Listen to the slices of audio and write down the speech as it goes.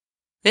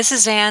This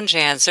is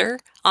Janzer,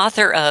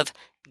 author of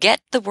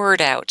Get the Word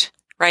Out,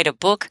 Write a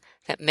Book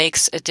That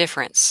Makes a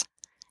Difference.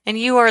 And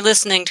you are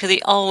listening to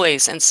the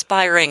always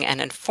inspiring and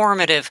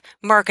informative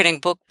Marketing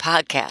Book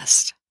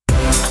Podcast.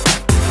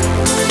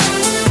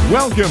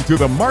 Welcome to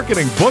the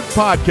Marketing Book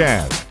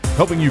Podcast,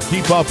 helping you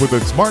keep up with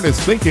the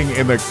smartest thinking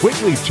in the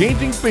quickly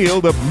changing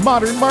field of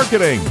modern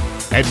marketing.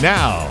 And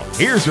now,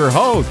 here's your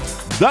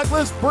host,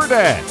 Douglas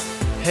Burdett.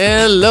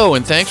 Hello,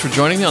 and thanks for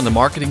joining me on the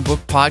Marketing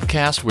Book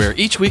Podcast, where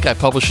each week I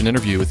publish an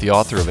interview with the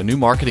author of a new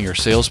marketing or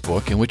sales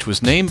book, and which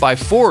was named by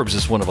Forbes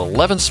as one of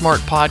 11 smart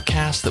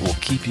podcasts that will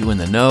keep you in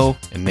the know,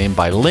 and named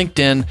by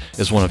LinkedIn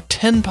as one of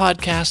 10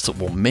 podcasts that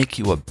will make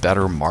you a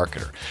better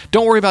marketer.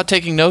 Don't worry about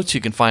taking notes.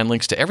 You can find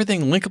links to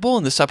everything linkable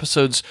in this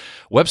episode's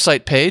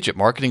website page at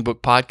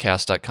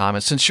marketingbookpodcast.com.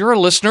 And since you're a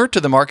listener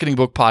to the Marketing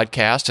Book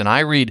Podcast, and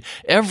I read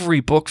every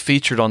book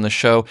featured on the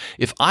show,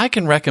 if I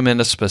can recommend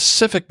a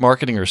specific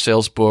marketing or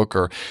sales book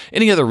or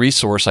any other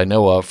resource I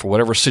know of for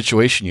whatever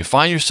situation you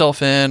find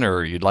yourself in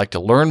or you'd like to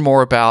learn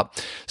more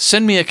about,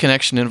 send me a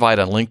connection invite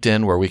on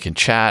LinkedIn where we can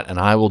chat, and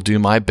I will do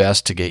my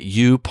best to get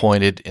you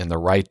pointed in the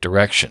right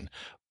direction.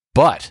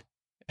 But,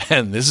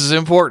 and this is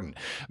important,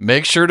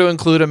 make sure to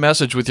include a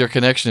message with your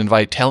connection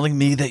invite telling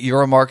me that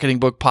you're a Marketing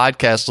Book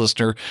Podcast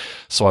listener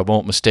so I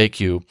won't mistake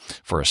you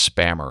for a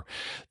spammer.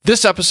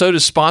 This episode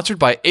is sponsored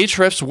by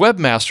Ahrefs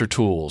Webmaster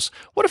Tools.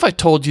 What if I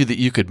told you that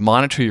you could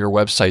monitor your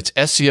website's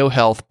SEO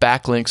health,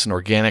 backlinks, and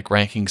organic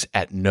rankings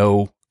at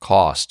no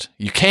cost?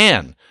 You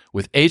can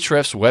with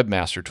Ahrefs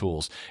Webmaster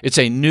Tools. It's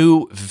a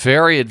new,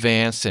 very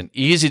advanced, and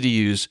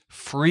easy-to-use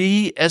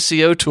free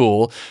SEO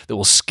tool that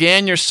will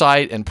scan your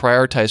site and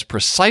prioritize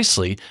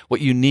precisely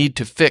what you need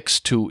to fix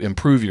to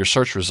improve your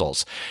search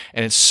results.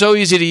 And it's so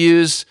easy to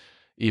use,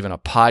 even a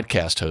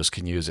podcast host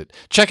can use it.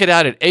 Check it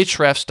out at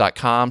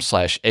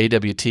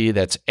ahrefs.com/AWT.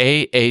 That's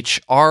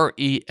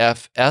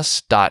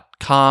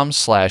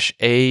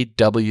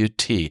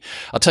ahrefs.com/AWT.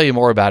 I'll tell you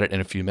more about it in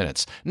a few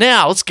minutes.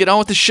 Now, let's get on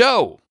with the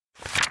show.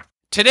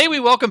 Today, we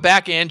welcome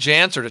back Ann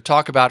Janzer to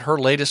talk about her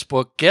latest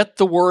book, Get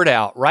the Word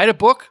Out, Write a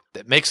Book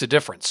That Makes a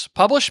Difference,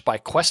 published by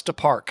Questa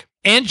Park.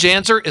 Ann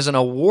Janzer is an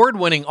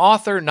award-winning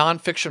author,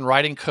 nonfiction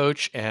writing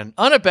coach, and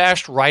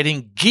unabashed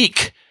writing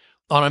geek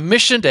on a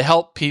mission to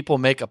help people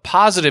make a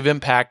positive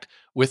impact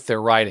with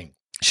their writing.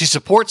 She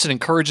supports and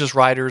encourages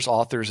writers,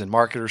 authors, and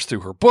marketers through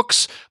her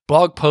books,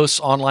 blog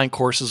posts, online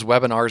courses,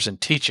 webinars, and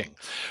teaching.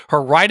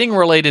 Her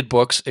writing-related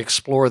books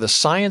explore the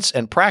science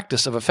and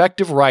practice of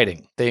effective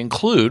writing. They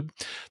include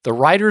The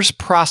Writer's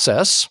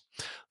Process,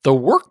 The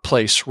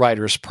Workplace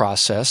Writer's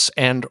Process,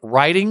 and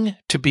Writing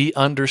to be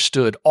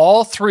Understood,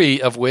 all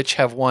three of which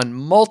have won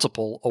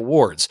multiple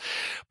awards.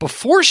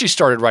 Before she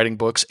started writing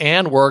books,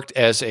 Ann worked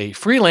as a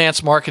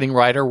freelance marketing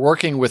writer,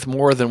 working with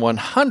more than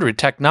 100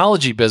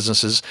 technology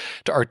businesses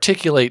to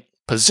articulate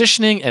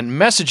positioning and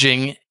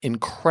messaging in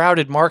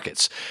crowded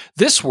markets.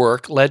 This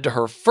work led to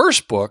her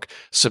first book,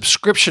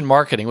 Subscription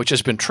Marketing, which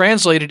has been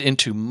translated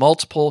into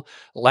multiple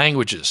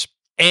languages.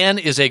 Ann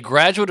is a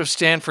graduate of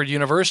Stanford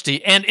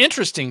University, and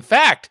interesting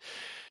fact,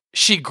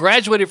 she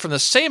graduated from the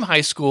same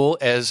high school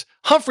as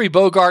Humphrey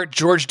Bogart,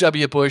 George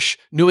W. Bush,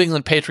 New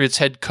England Patriots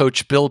head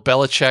coach Bill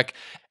Belichick,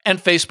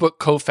 and Facebook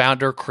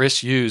co-founder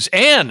Chris Hughes.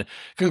 Ann,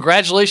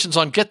 congratulations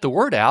on Get the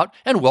Word Out,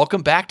 and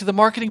welcome back to the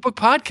Marketing Book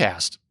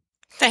Podcast.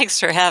 Thanks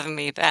for having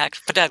me back,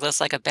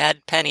 Douglas. Like a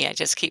bad penny, I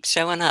just keep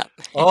showing up.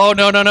 Oh,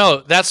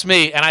 no. That's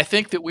me. And I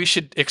think that we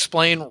should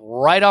explain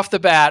right off the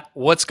bat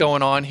what's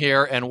going on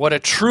here and what a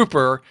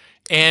trooper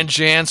Ann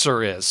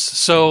Janzer is.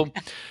 So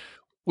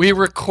we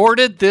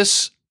recorded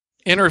this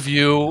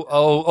interview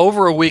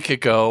over a week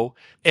ago,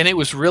 and it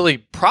was really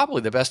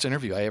probably the best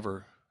interview I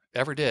ever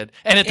did.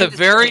 And at the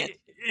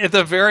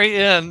very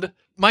end,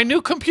 my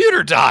new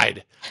computer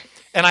died.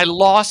 And I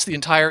lost the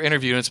entire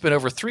interview, and it's been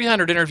over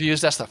 300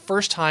 interviews. That's the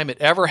first time it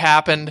ever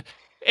happened.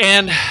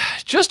 And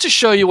just to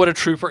show you what a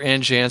trooper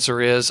Ann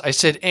Janzer is, I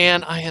said,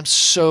 Ann, I am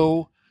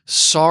so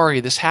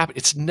sorry this happened.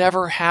 It's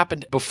never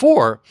happened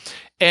before.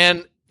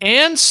 And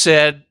Ann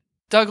said,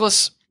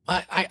 Douglas,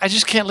 I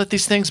just can't let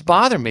these things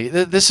bother me.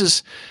 This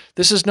is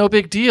no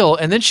big deal.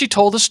 And then she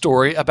told a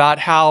story about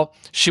how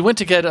she went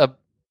to get a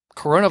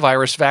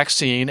coronavirus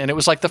vaccine, and it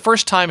was like the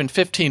first time in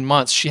 15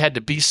 months she had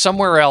to be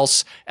somewhere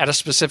else at a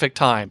specific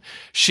time.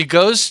 She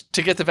goes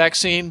to get the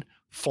vaccine,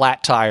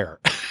 flat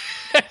tire.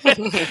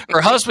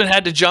 Her husband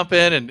had to jump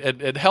in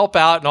and help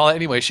out and all that.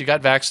 Anyway, she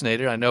got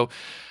vaccinated. I know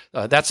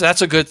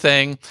that's a good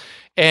thing.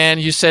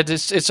 And you said,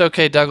 it's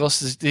okay,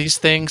 Douglas, these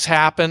things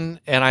happen.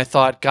 And I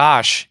thought,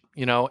 gosh,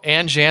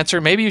 Ann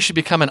Janzer, maybe you should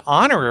become an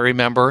honorary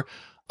member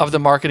of the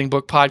Marketing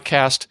Book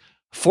Podcast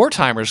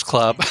Four-Timers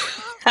Club.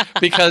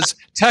 Because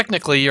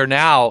technically you're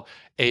now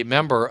a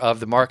member of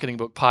the Marketing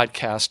Book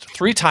Podcast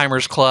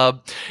Three-Timers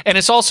Club. And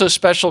it's also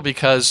special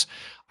because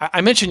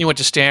I mentioned you went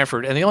to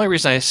Stanford, and the only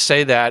reason I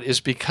say that is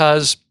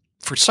because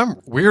for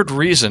some weird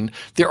reason,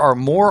 there are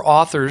more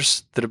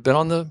authors that have been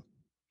on the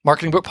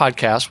Marketing Book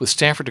Podcast with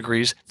Stanford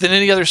degrees than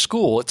any other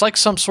school. It's like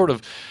some sort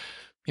of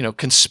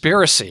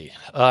conspiracy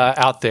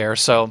out there.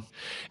 So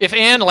if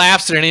Ann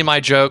laughs at any of my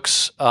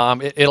jokes,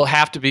 it'll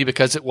have to be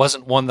because it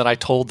wasn't one that I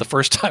told the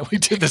first time we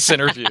did this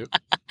interview.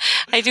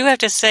 I do have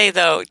to say,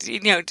 though,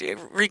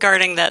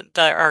 regarding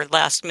our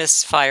last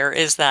misfire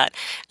is that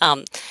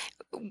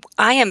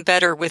I am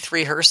better with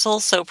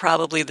rehearsal, so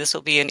probably this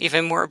will be an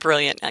even more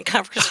brilliant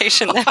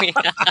conversation than we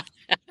had.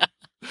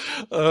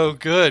 Oh,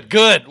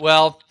 good.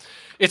 Well,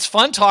 it's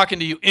fun talking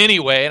to you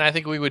anyway, and I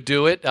think we would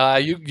do it.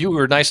 You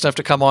were nice enough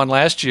to come on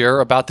last year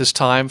about this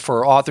time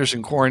for Authors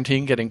in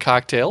Quarantine Getting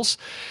Cocktails.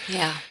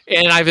 Yeah.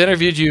 And I've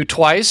interviewed you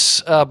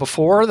twice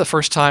before, the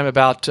first time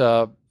about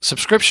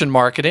subscription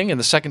marketing and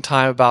the second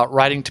time about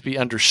writing to be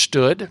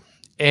understood.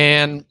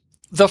 And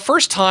the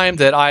first time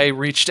that I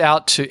reached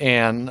out to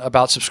Ann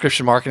about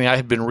subscription marketing, I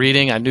had been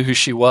reading. I knew who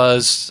she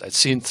was. I'd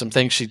seen some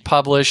things she'd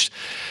published.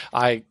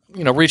 I,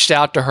 reached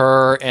out to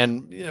her,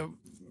 and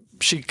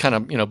she kind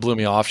of, blew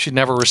me off. She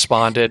never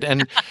responded.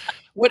 And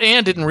what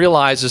Ann didn't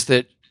realize is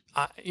that,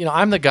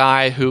 I'm the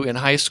guy who in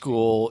high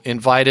school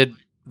invited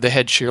the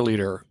head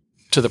cheerleader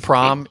to the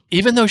prom,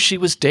 even though she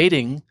was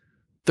dating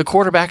the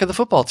quarterback of the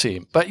football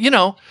team. But,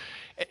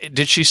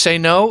 did she say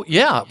no?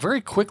 Yeah, very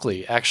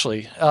quickly,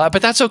 actually.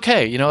 But that's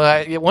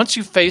okay. Once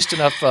you've faced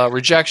enough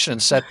rejection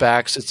and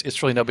setbacks,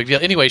 it's really no big deal.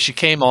 Anyway, she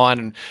came on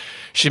and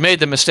she made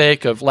the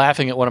mistake of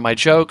laughing at one of my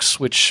jokes,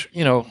 which,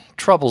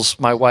 troubles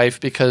my wife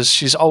because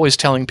she's always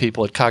telling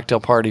people at cocktail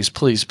parties,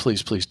 please,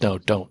 please, please, no,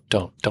 don't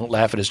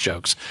laugh at his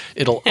jokes.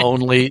 It'll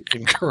only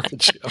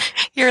encourage you.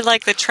 You're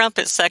like the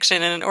trumpet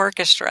section in an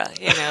orchestra.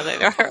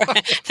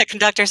 The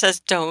conductor says,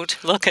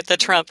 don't look at the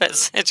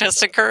trumpets. It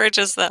just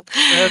encourages them.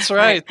 That's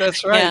right.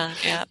 That's right.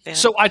 Yeah.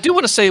 So I do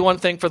want to say one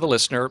thing for the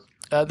listener.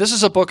 This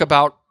is a book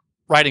about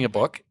writing a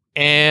book,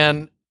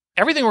 and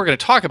everything we're going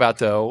to talk about,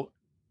 though,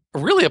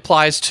 really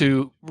applies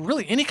to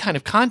really any kind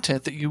of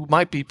content that you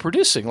might be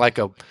producing, like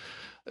a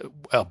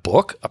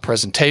book, a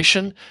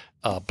presentation,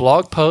 a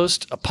blog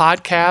post, a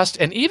podcast,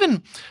 and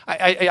even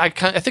I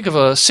think of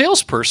a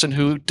salesperson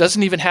who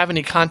doesn't even have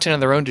any content of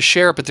their own to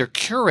share, but they're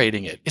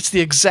curating it. It's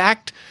the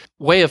exact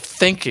way of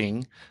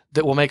thinking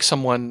that will make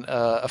someone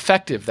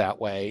effective that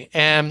way.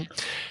 And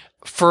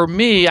for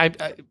me,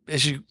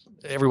 as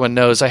everyone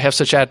knows, I have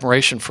such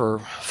admiration for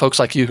folks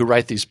like you who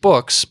write these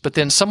books, but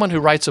then someone who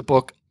writes a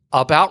book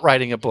about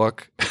writing a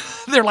book,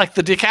 they're like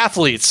the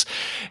decathletes.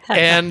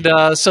 And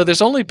so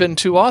there's only been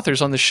two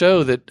authors on the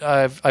show that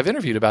I've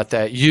interviewed about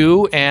that,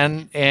 you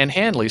and Ann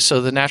Handley.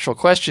 So the natural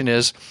question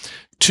is,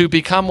 to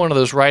become one of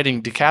those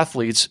writing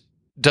decathletes,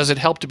 does it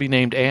help to be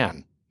named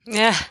Ann?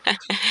 Yeah,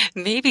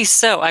 maybe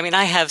so. I mean,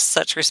 I have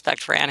such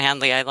respect for Ann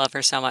Handley. I love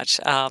her so much.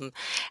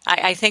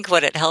 I think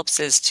what it helps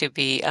is to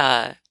be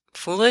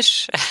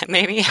foolish,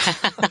 maybe.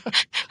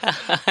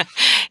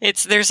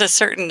 There's a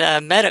certain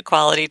meta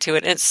quality to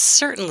it. It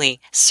certainly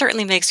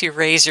makes you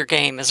raise your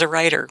game as a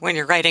writer when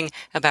you're writing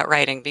about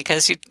writing,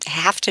 because you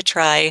have to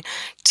try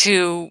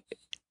to,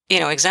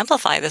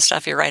 exemplify the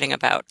stuff you're writing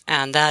about,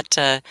 and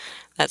that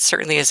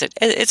certainly is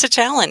it's a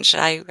challenge.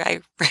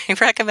 I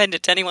recommend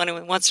it to anyone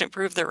who wants to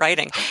improve their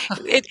writing.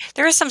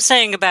 There is some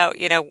saying about,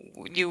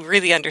 you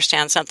really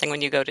understand something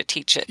when you go to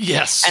teach it.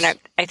 Yes. And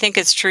I think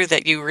it's true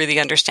that you really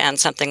understand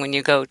something when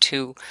you go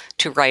to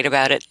write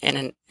about it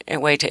in a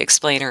way to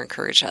explain or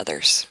encourage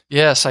others.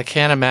 Yes, I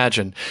can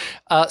imagine.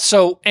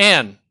 So,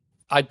 Ann,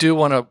 I do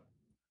want to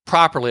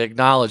properly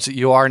acknowledge that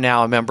you are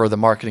now a member of the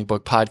Marketing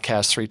Book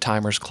Podcast Three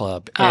Timers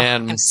Club.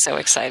 And I'm so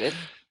excited.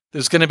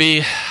 There's going to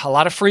be a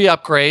lot of free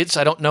upgrades.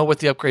 I don't know what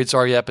the upgrades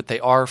are yet, but they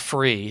are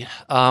free.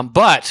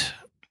 But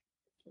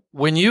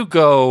when you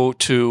go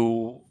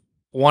to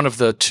one of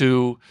the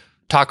two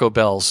Taco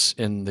Bells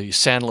in the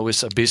San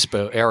Luis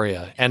Obispo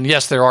area, and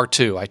yes, there are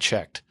two, I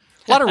checked.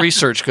 A lot of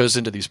research goes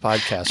into these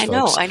podcasts,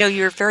 folks. I know.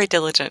 You're very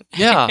diligent.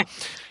 Yeah.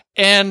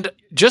 And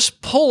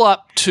just pull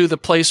up to the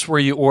place where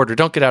you order.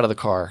 Don't get out of the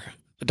car.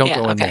 Don't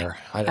go in there.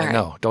 I don't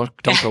know.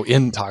 Don't go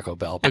in Taco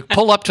Bell. But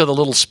pull up to the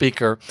little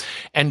speaker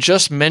and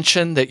just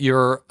mention that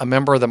you're a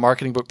member of the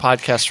Marketing Book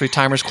Podcast Three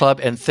Timers Club,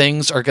 and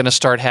things are going to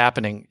start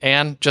happening.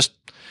 And just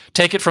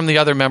take it from the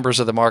other members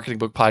of the Marketing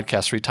Book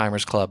Podcast Three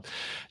Timers Club.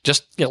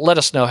 Just let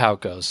us know how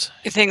it goes.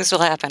 Things will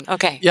happen.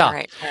 Okay. Yeah. All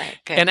right.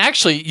 Good. And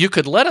actually, you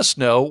could let us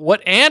know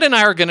what Ann and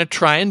I are going to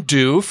try and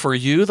do for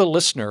you, the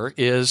listener,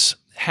 is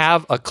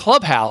have a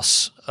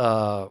Clubhouse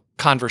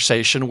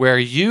conversation where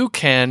you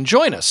can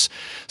join us.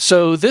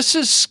 So this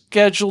is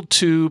scheduled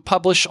to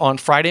publish on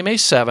Friday, May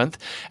 7th.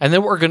 And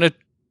then what we're going to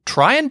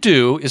try and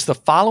do is the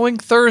following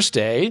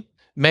Thursday,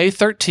 May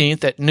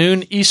 13th at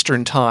noon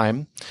Eastern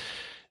time,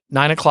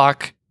 9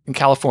 o'clock in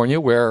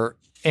California, where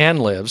Ann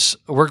lives,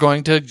 we're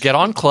going to get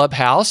on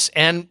Clubhouse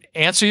and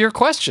answer your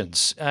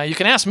questions. You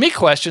can ask me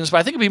questions, but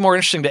I think it'd be more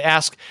interesting to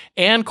ask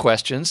Ann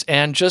questions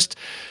and just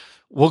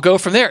we'll go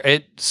from there.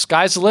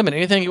 Sky's the limit.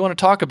 Anything you want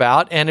to talk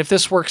about, and if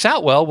this works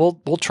out well,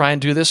 we'll try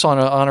and do this on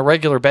a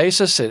regular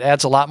basis. It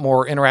adds a lot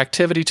more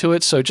interactivity to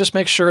it. So just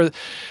make sure.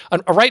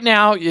 Right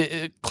now,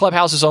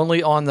 Clubhouse is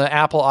only on the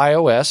Apple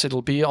iOS.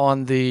 It'll be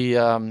on the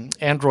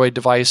Android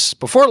device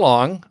before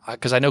long,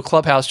 because I know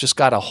Clubhouse just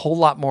got a whole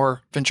lot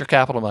more venture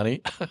capital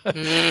money.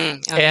 Okay.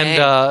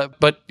 And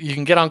but you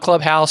can get on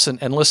Clubhouse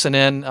and listen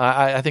in.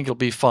 I think it'll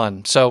be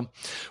fun. So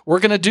we're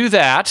going to do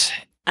that.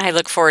 I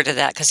look forward to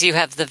that because you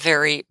have the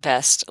very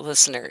best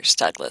listeners,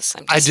 Douglas.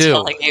 I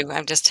do.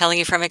 I'm just telling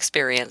you from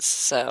experience.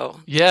 So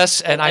yes,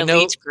 and I know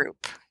elite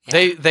group.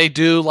 Yeah. they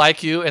do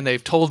like you, and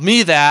they've told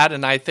me that,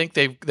 and I think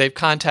they've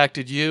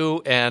contacted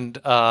you, and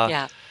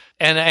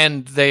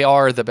and they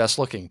are the best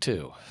looking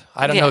too.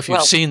 I don't know if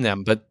you've seen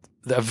them, but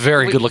they're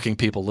very good looking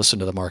people listen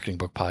to the Marketing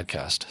Book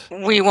Podcast.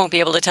 We won't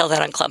be able to tell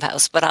that on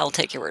Clubhouse, but I'll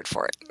take your word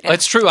for it. Yeah.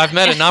 It's true. I've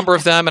met a number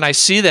of them, and I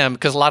see them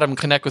because a lot of them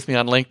connect with me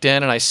on LinkedIn,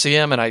 and I see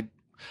them, and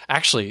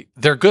actually,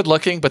 they're good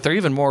looking, but they're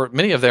even more.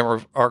 Many of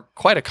them are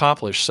quite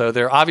accomplished. So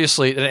they're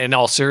obviously, in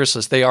all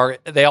seriousness, they all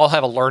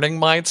have a learning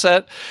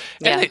mindset,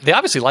 and they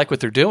obviously like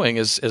what they're doing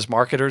as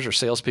marketers or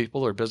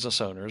salespeople or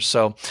business owners.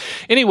 So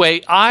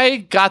anyway, I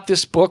got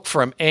this book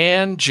from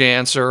Ann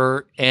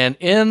Janzer, and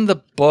in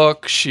the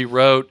book she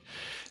wrote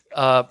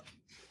a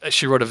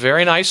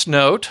very nice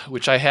note,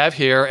 which I have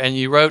here, and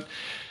you wrote,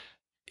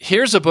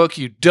 "Here's a book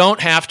you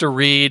don't have to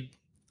read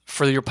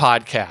for your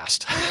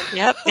podcast."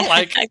 Yep.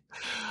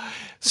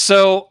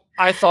 So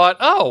I thought,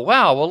 oh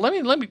wow, well let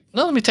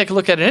me take a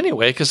look at it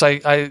anyway, because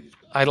I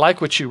like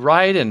what you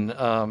write, and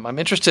I'm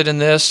interested in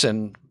this,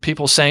 and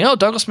people saying, oh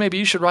Douglas, maybe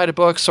you should write a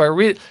book. So I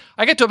read it.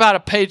 I get to about a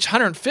page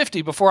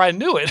 150 before I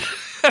knew it.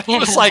 It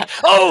was like,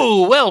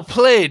 oh, well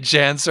played,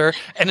 Janzer.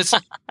 And it's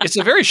a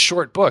very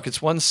short book.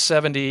 It's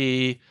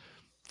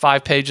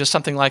 175 pages,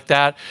 something like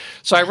that.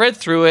 So I read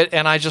through it,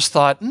 and I just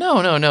thought,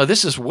 no,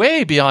 this is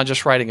way beyond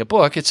just writing a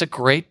book. It's a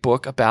great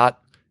book about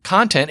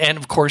content. And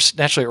of course,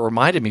 naturally, it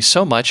reminded me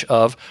so much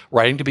of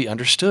Writing to be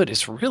Understood.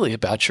 It's really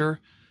about your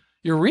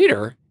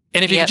reader.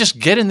 And if you can just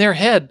get in their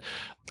head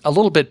a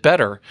little bit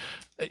better,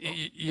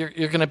 you're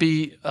going to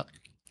be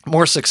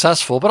more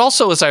successful. But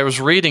also, as I was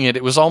reading it,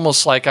 it was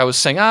almost like I was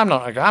saying, I'm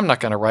not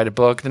going to write a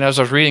book. Then as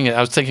I was reading it, I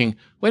was thinking,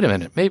 wait a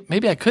minute,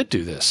 maybe I could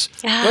do this.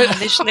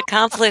 Mission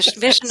accomplished.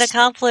 Mission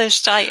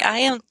accomplished. I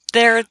am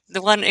there,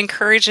 the one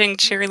encouraging,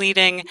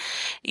 cheerleading,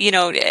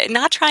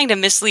 not trying to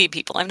mislead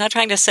people. I'm not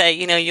trying to say,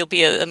 you'll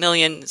be a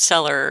million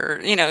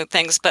seller,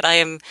 things, but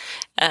I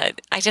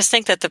just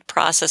think that the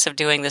process of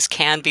doing this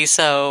can be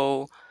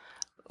so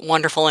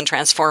wonderful and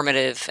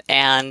transformative.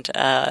 And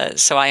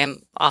so I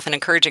am often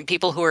encouraging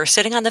people who are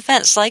sitting on the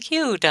fence like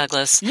you,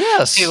 Douglas,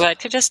 yes, to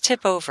just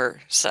tip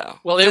over. So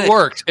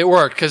it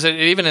worked because it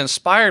even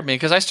inspired me,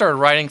 because I started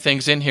writing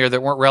things in here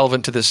that weren't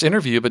relevant to this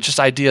interview, but just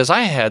ideas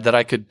I had that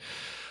I could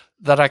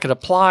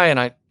apply.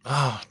 And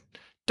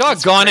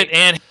doggone it,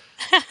 Ann.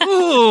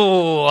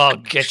 Ooh, I'll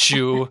get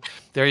you.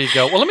 There you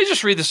go. Well, let me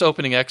just read this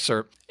opening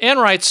excerpt. Ann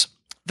writes,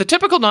 "The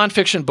typical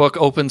nonfiction book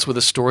opens with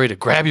a story to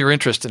grab your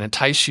interest and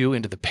entice you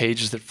into the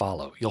pages that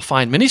follow. You'll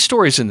find many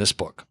stories in this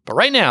book, but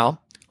right now,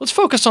 let's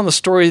focus on the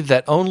story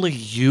that only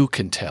you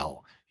can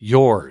tell,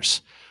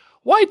 yours.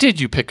 Why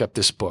did you pick up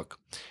this book?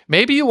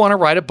 Maybe you want to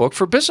write a book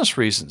for business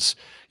reasons.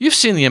 You've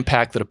seen the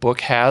impact that a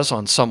book has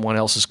on someone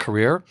else's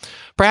career.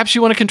 Perhaps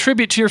you want to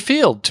contribute to your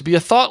field, to be a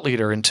thought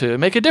leader, and to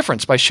make a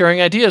difference by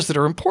sharing ideas that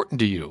are important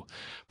to you.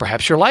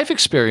 Perhaps your life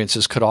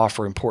experiences could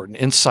offer important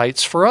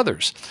insights for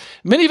others.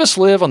 Many of us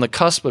live on the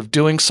cusp of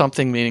doing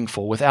something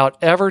meaningful without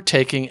ever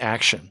taking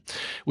action.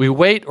 We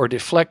wait or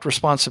deflect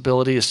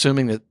responsibility,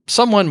 assuming that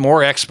someone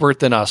more expert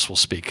than us will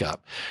speak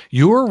up.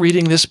 You are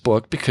reading this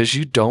book because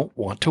you don't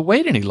want to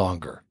wait any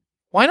longer.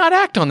 Why not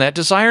act on that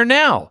desire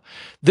now?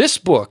 This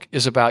book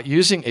is about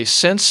using a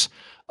sense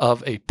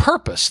of a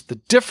purpose, the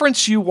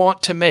difference you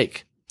want to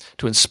make,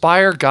 to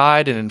inspire,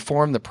 guide, and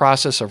inform the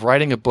process of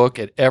writing a book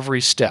at every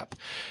step.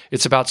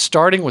 It's about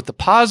starting with the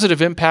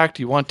positive impact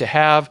you want to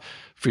have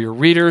for your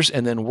readers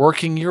and then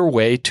working your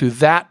way to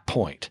that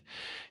point.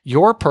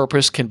 Your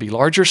purpose can be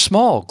large or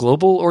small,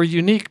 global or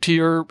unique to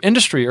your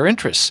industry or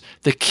interests.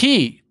 The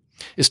key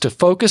is to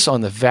focus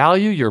on the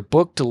value your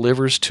book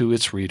delivers to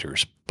its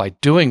readers. By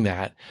doing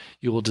that,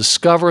 you will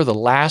discover the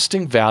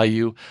lasting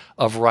value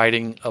of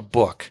writing a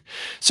book.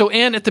 So,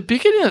 Ann, at the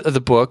beginning of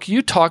the book,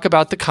 you talk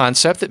about the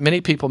concept that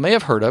many people may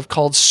have heard of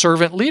called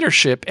servant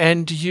leadership,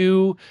 and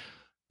you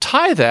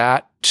tie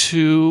that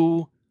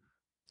to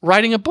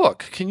writing a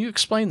book. Can you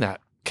explain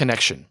that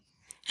connection?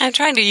 I'm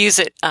trying to use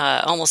it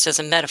almost as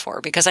a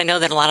metaphor, because I know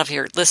that a lot of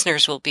your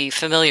listeners will be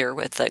familiar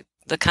with the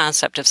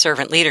concept of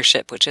servant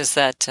leadership, which is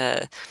that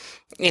a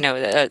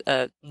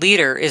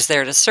leader is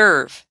there to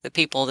serve the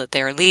people that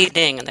they're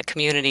leading and the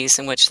communities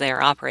in which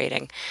they're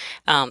operating.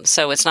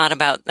 So it's not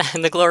about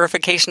the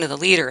glorification of the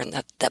leader and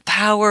the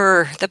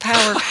power.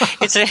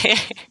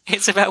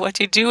 It's about what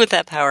you do with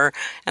that power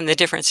and the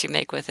difference you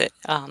make with it.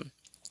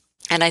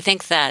 And I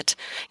think that,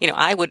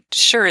 I would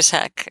sure as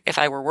heck, if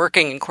I were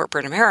working in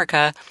corporate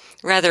America,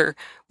 rather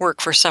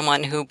work for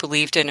someone who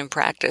believed in and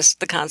practiced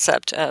the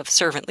concept of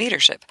servant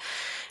leadership.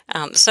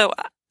 So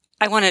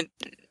I want to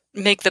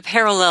make the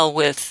parallel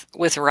with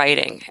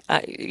writing.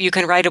 You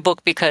can write a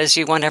book because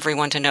you want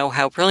everyone to know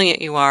how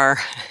brilliant you are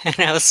and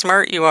how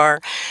smart you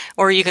are,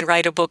 or you can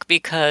write a book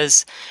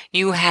because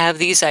you have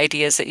these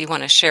ideas that you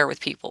want to share with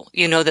people.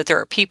 You know that there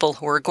are people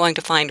who are going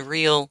to find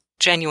real,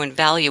 genuine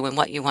value in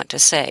what you want to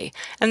say.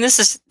 And this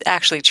is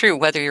actually true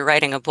whether you're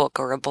writing a book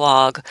or a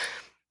blog,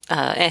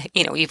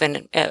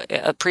 even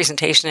a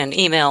presentation, an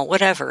email,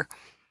 whatever.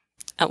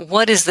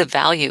 What is the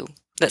value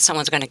that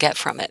someone's going to get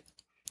from it?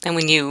 And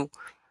when you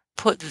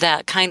put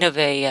that kind of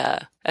a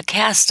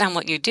cast on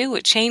what you do,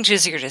 it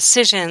changes your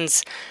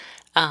decisions.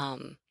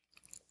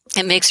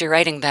 It makes your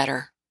writing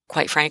better,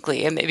 quite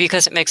frankly,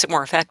 because it makes it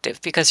more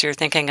effective, because you're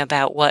thinking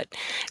about what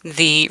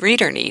the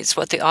reader needs,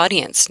 what the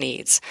audience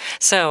needs.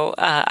 So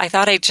I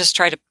thought I'd just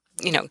try to,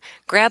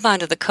 grab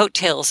onto the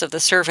coattails of the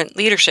servant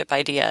leadership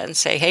idea and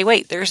say, hey,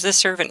 wait, there's this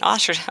servant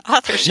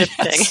authorship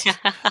thing.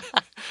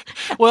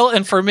 Well,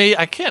 and for me,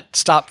 I can't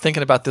stop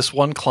thinking about this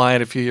one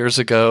client a few years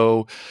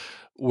ago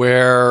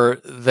where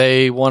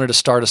they wanted to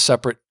start a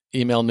separate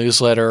email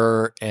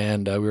newsletter,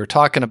 and we were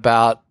talking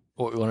about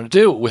what we wanted to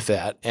do with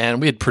that. And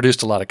we had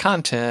produced a lot of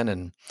content.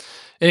 And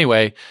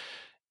anyway,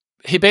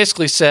 he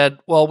basically said,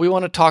 well, we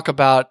want to talk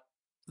about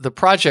the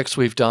projects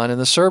we've done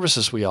and the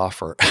services we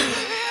offer.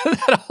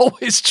 That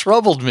always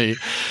troubled me.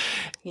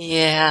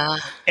 Yeah.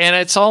 And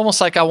it's almost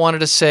like I wanted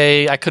to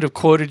say, I could have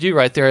quoted you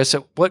right there. I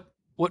said, what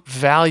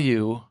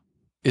value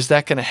is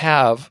that going to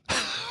have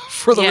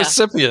for the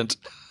recipient?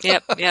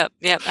 Yep.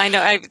 I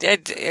know. I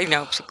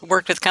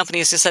worked with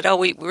companies who said, "Oh,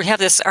 we have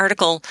this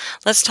article.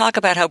 Let's talk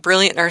about how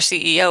brilliant our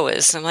CEO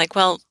is." I'm like,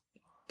 "Well,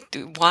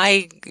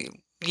 why?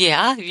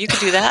 Yeah, you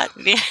could do that.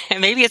 Yeah,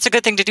 maybe it's a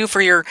good thing to do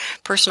for your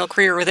personal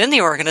career within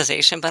the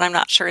organization, but I'm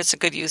not sure it's a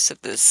good use of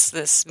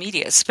this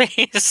media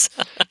space."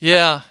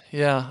 Yeah.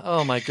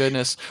 Oh my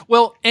goodness.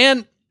 Well,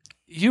 and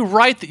you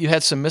write that you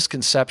had some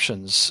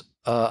misconceptions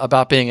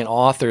about being an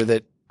author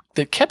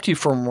that kept you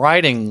from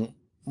writing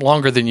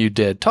longer than you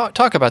did.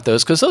 Talk about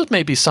those, because those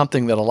may be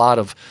something that a lot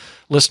of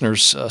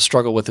listeners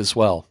struggle with as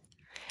well.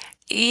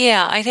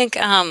 Yeah, I think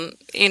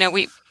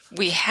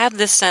we have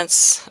this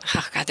sense.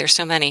 Oh God, there's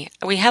so many.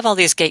 We have all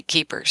these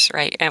gatekeepers,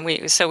 right? And we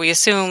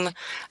assume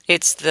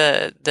it's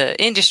the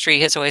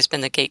industry has always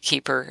been the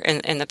gatekeeper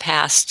in the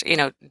past.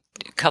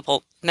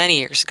 Many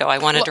years ago, I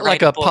wanted to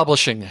write like a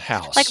publishing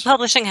house. Like a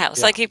publishing house.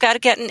 Yeah. Like you've got to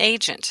get an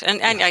agent.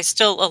 And I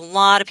still, a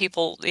lot of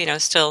people,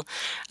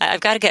 I've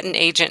got to get an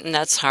agent, and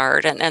that's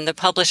hard. And the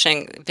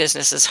publishing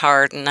business is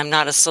hard, and I'm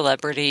not a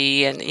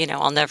celebrity, and,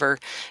 I'll never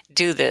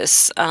do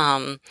this.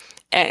 And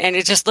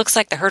it just looks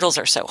like the hurdles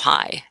are so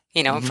high.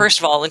 Mm-hmm. First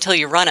of all, until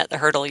you run at the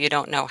hurdle, you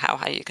don't know how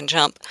high you can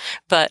jump.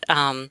 But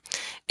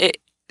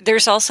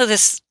there's also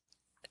this...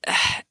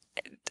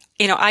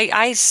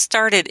 I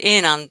started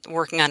in on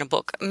working on a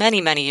book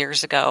many, many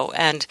years ago,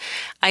 and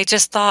I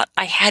just thought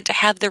I had to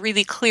have the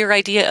really clear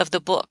idea of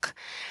the book.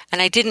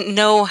 And I didn't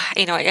know,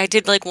 I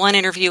did like one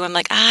interview. I'm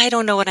like, I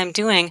don't know what I'm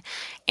doing.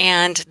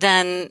 And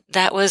then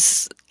that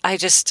was, I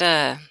just,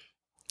 I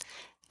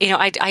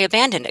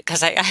abandoned it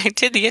because I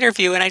did the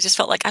interview and I just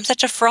felt like I'm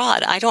such a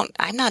fraud.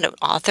 I'm not an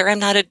author. I'm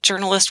not a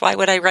journalist. Why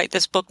would I write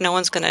this book? No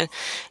one's going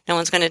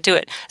to do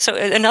it. So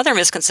another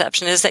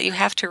misconception is that you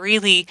have to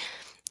really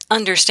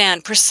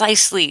understand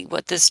precisely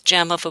what this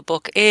gem of a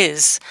book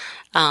is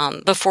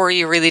before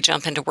you really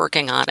jump into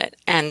working on it.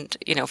 And,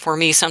 for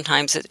me,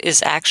 sometimes it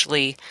is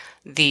actually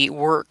the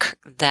work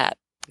that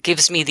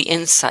gives me the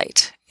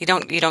insight. You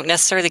don't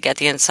necessarily get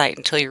the insight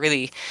until you're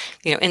really,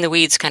 in the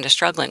weeds kind of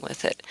struggling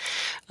with it.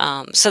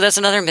 So that's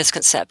another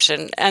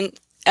misconception. And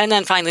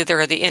then finally, there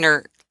are the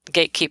inner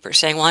gatekeepers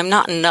saying, well, I'm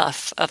not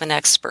enough of an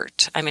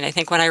expert. I mean, I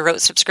think when I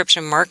wrote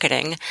subscription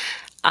marketing,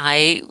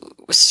 I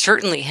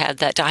certainly had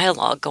that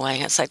dialogue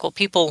going. It's like,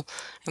 well,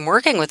 I'm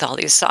working with all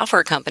these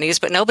software companies,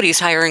 but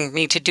nobody's hiring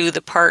me to do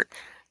the part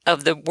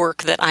of the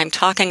work that I'm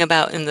talking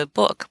about in the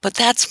book. But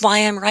that's why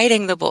I'm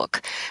writing the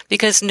book,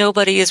 because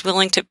nobody is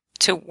willing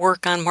to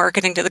work on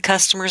marketing to the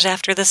customers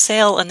after the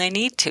sale, and they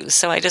need to.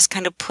 So I just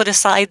kind of put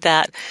aside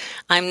that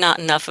I'm not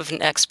enough of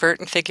an expert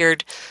and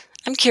figured,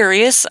 I'm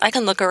curious, I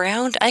can look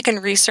around, I can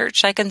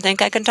research, I can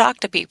think, I can talk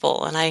to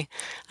people. And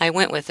I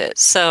went with it.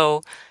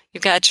 So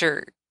you've got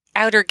your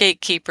outer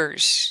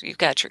gatekeepers, you've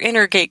got your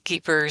inner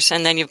gatekeepers,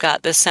 and then you've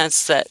got this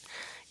sense that,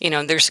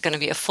 there's going to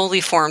be a fully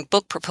formed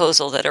book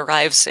proposal that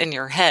arrives in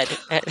your head,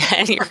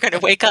 and you're going to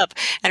wake up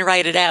and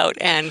write it out,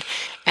 and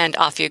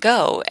off you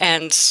go.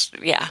 And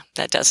yeah,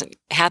 that doesn't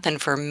happen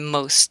for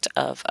most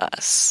of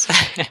us.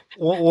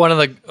 One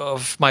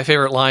of my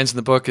favorite lines in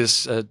the book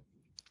is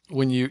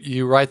when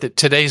you write that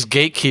today's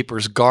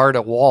gatekeepers guard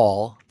a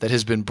wall that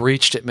has been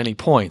breached at many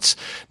points.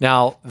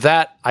 Now,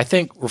 that, I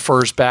think,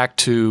 refers back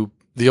to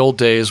the old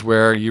days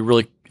where you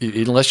really,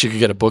 unless you could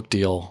get a book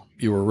deal,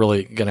 you were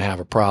really going to have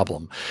a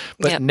problem.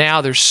 But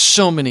Now there's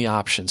so many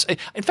options.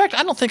 In fact,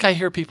 I don't think I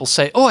hear people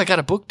say, oh, I got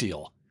a book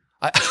deal.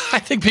 I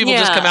think people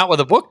just come out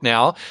with a book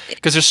now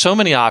because there's so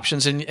many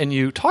options, and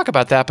you talk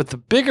about that. But the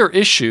bigger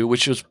issue,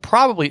 which is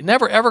probably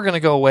never, ever going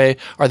to go away,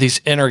 are these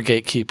inner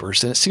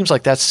gatekeepers. And it seems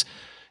like that's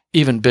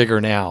even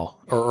bigger now,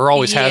 or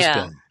always has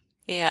been.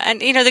 Yeah.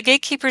 And, the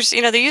gatekeepers,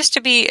 there used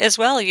to be as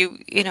well,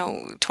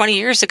 20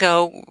 years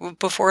ago,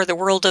 before the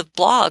world of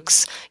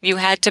blogs, you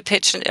had to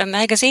pitch a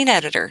magazine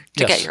editor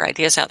to get your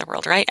ideas out in the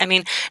world, right? I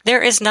mean,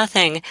 there is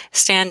nothing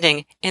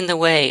standing in the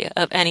way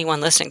of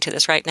anyone listening to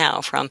this right now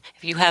from,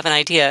 if you have an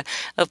idea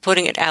of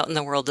putting it out in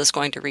the world that's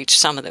going to reach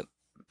some of the,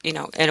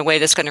 in a way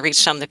that's going to reach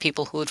some of the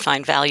people who would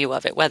find value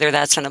of it, whether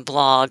that's in a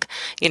blog,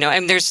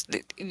 and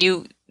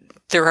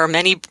there are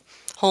many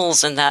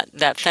holes in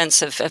that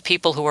fence of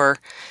people who are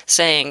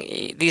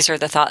saying these are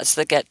the thoughts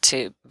that get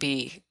to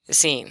be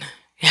seen.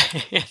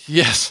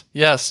 Yes.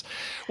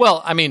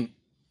 Well, I mean,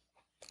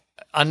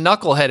 a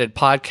knuckleheaded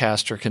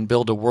podcaster can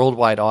build a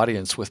worldwide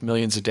audience with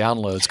millions of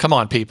downloads. Come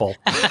on, people.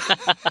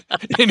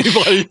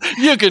 Anybody,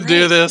 you can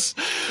do this.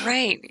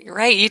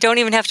 Right. You don't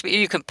even have to be,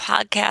 you can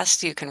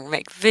podcast, you can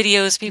make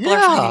videos. People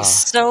are finding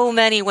so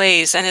many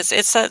ways. And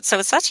it's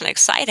such an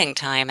exciting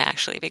time,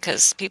 actually,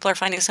 because people are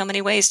finding so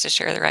many ways to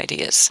share their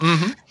ideas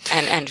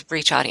and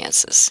reach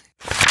audiences.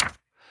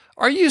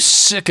 Are you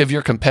sick of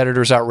your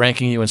competitors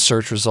outranking you in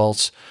search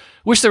results?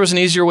 Wish there was an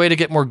easier way to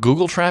get more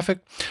Google traffic?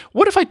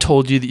 What if I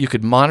told you that you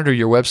could monitor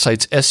your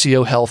website's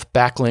SEO health,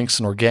 backlinks,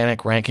 and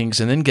organic rankings,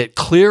 and then get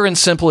clear and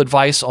simple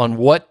advice on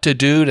what to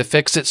do to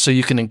fix it so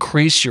you can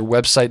increase your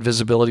website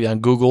visibility on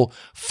Google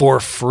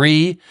for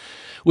free?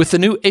 With the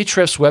new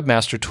Ahrefs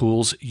Webmaster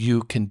Tools,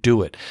 you can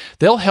do it.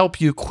 They'll help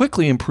you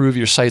quickly improve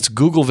your site's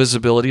Google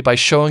visibility by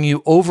showing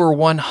you over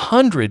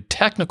 100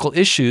 technical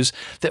issues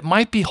that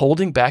might be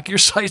holding back your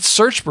site's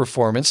search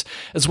performance,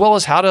 as well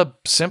as how to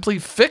simply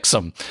fix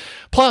them.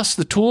 Plus,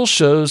 the tool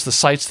shows the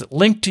sites that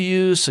link to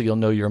you, so you'll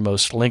know your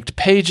most linked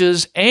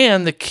pages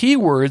and the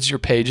keywords your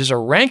pages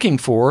are ranking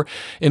for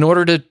in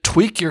order to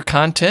tweak your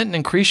content and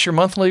increase your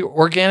monthly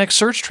organic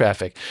search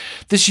traffic.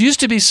 This used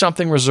to be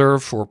something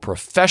reserved for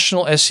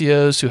professional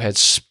SEOs who had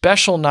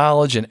special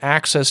knowledge and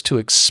access to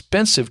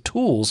expensive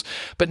tools,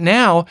 but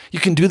now you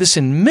can do this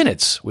in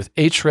minutes with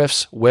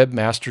Ahrefs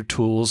Webmaster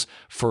Tools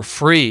for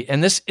free.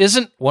 And this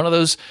isn't one of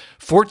those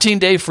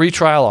 14-day free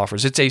trial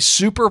offers. It's a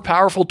super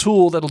powerful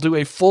tool that'll do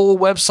a full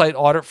website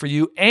audit for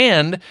you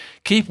and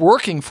keep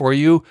working for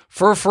you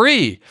for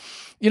free.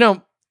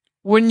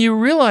 When you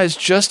realize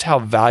just how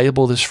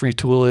valuable this free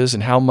tool is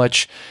and how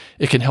much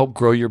it can help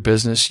grow your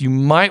business, you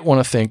might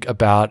want to think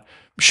about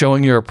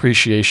showing your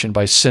appreciation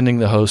by sending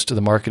the host of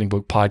the Marketing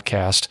Book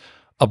Podcast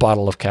a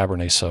bottle of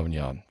Cabernet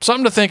Sauvignon.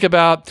 Something to think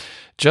about,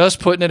 just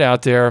putting it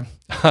out there.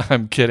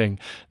 I'm kidding,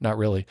 not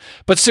really.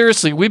 But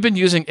seriously, we've been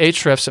using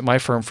Ahrefs at my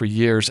firm for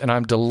years, and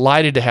I'm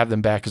delighted to have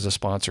them back as a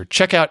sponsor.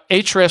 Check out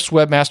Ahrefs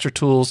Webmaster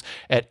Tools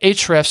at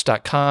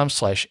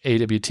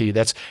ahrefs.com/AWT.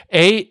 That's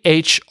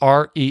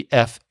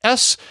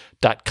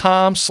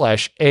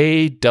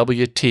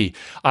ahrefs.com/AWT.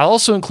 I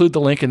also include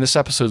the link in this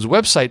episode's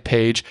website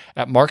page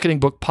at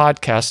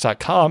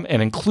marketingbookpodcast.com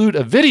and include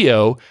a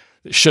video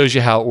that shows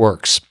you how it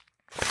works.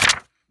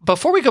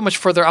 Before we go much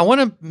further, I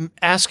want to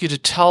ask you to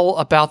tell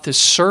about this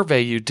survey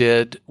you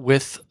did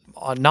with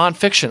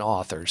nonfiction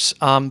authors,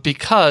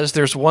 because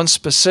there's one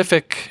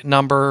specific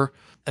number,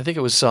 I think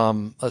it was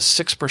a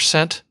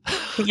 6%.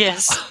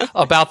 Yes.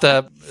 About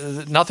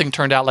nothing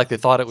turned out like they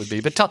thought it would be.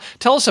 But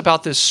tell us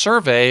about this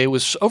survey. It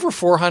was over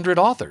 400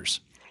 authors.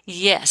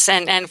 Yes,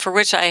 and for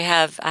which I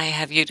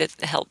have you to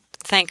help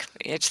thank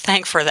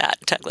for that,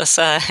 Douglas.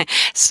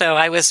 So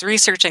I was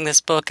researching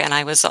this book, and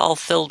I was all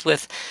filled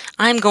with,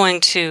 I'm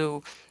going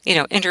to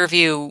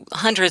interview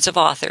hundreds of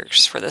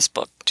authors for this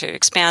book to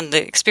expand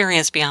the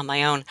experience beyond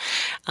my own.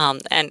 I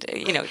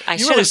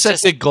you really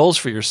set big goals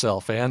for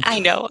yourself, Anne. I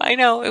know.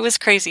 It was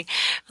crazy.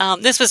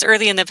 This was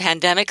early in the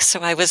pandemic,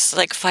 so I was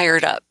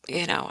fired up.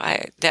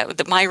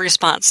 My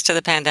response to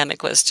the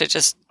pandemic was to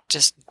just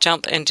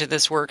jump into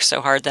this work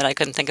so hard that I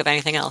couldn't think of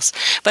anything else.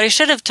 But I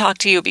should have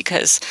talked to you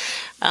because,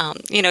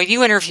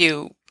 you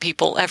interview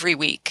people every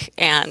week.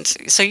 And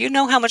so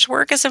how much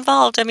work is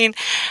involved. I mean,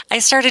 I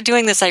started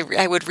doing this.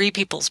 I would read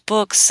people's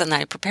books and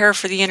then I'd prepare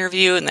for the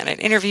interview and then I'd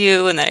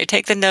interview and then I'd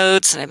take the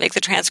notes and I'd make the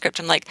transcript.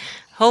 I'm like,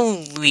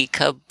 holy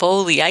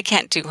kaboli, I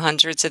can't do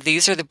hundreds of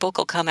these or the book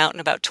will come out in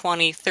about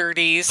 20,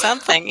 30,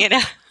 something,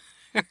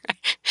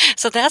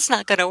 So that's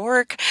not going to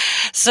work.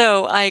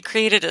 So I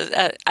created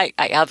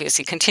I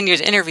obviously continue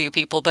to interview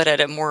people, but at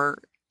a more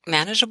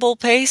manageable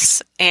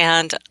pace.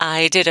 And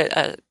I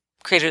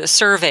created a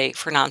survey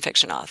for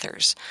nonfiction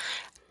authors.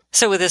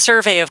 So with a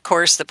survey, of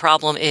course, the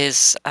problem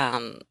is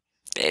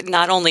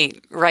not only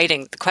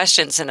writing the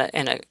questions in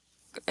a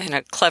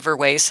clever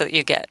way so that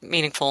you get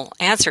meaningful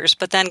answers,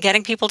 but then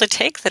getting people to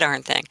take the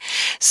darn thing.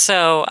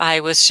 So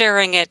I was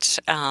sharing it,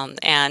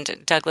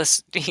 and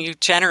Douglas, you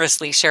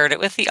generously shared it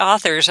with the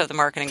authors of the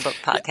Marketing Book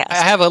Podcast. I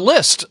have a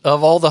list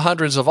of all the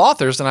hundreds of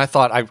authors, and I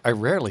thought I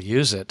rarely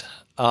use it.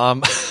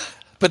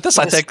 But this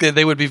I think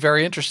they would be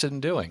very interested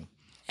in doing.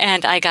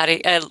 And I got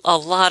a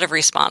lot of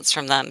response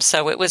from them.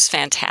 So it was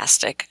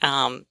fantastic.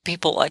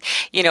 People,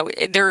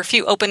 there are a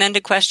few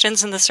open-ended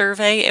questions in the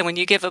survey. And when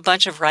you give a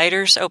bunch of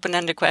writers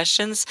open-ended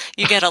questions,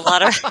 you get a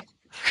lot of...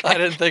 I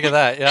didn't think of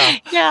that.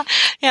 Yeah.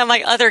 Yeah.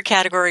 My other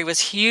category was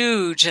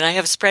huge, and I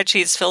have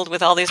spreadsheets filled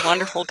with all these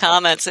wonderful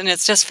comments, and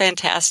it's just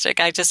fantastic.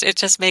 It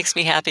just makes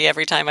me happy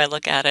every time I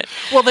look at it.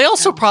 Well, they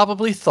also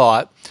probably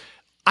thought,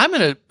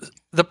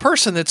 the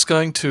person that's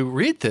going to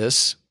read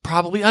this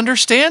probably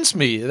understands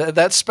me.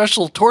 That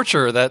special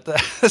torture, that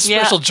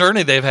special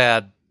journey they've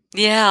had.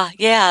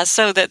 Yeah.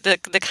 So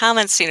the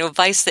comments,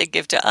 advice they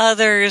give to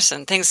others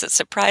and things that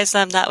surprise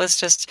them, that was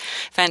just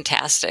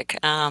fantastic.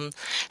 Not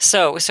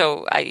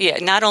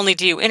only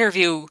do you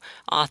interview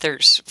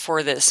authors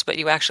for this, but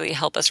you actually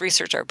help us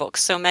research our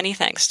books. So many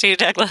thanks to you,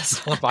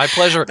 Douglas. My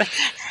pleasure.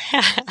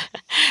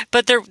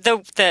 But the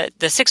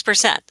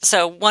 6%.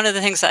 So one of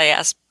the things I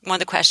asked, one of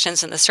the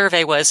questions in the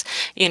survey was,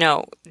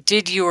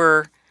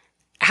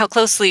 how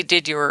closely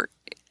did your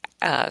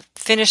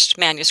finished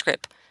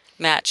manuscript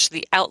match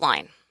the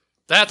outline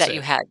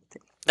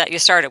that you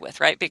started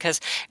with, right? Because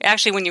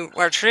actually when you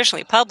are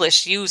traditionally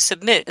published, you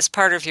submit as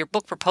part of your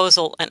book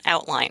proposal an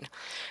outline.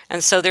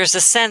 And so there's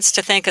a sense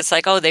to think it's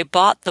like, oh, they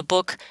bought the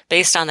book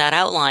based on that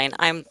outline.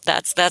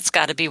 That's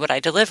got to be what I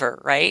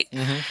deliver, right?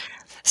 Mm-hmm.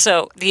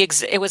 So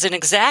it was an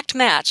exact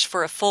match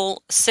for a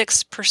full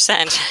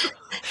 6%.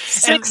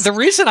 And the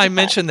reason I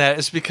mentioned that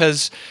is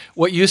because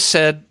what you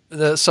said,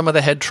 some of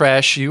the head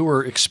trash you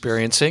were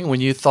experiencing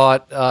when you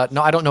thought,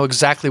 no, I don't know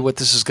exactly what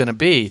this is going to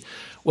be.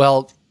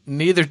 Well,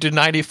 neither did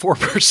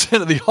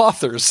 94% of the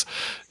authors.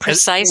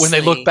 Precisely. When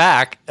they look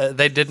back,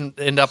 they didn't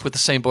end up with the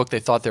same book they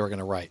thought they were going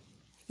to write.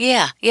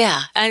 Yeah.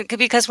 And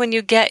because when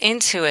you get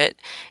into it,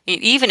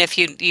 even if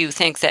you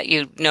think that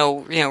you know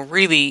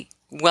really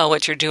well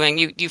what you're doing,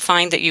 you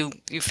find that you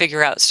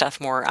figure out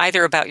stuff more,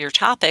 either about your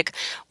topic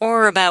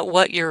or about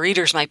what your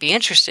readers might be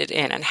interested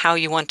in and how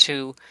you want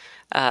to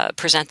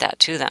present that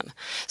to them.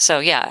 So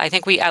yeah, I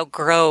think we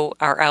outgrow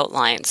our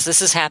outlines. This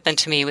has happened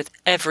to me with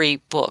every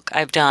book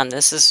I've done.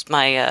 This is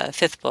my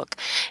fifth book,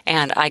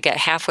 and I get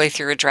halfway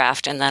through a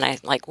draft, and then I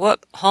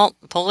halt,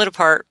 pull it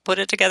apart, put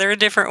it together a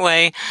different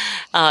way.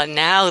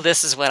 Now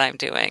this is what I'm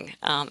doing,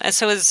 and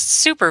so it's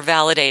super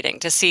validating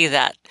to see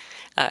that.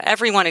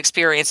 Everyone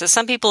experiences.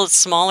 Some people it's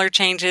smaller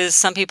changes,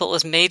 some people it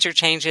was major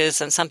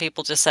changes, and some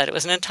people just said it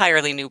was an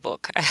entirely new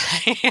book.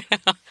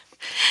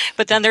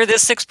 But then they're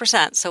this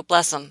 6%, so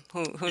bless them,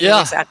 who knew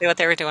exactly what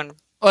they were doing.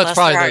 Well,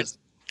 it's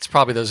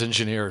probably those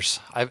engineers.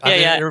 I've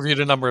interviewed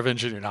a number of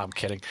engineers. No, I'm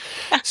kidding.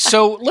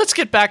 So let's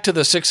get back to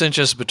the 6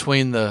 inches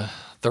between the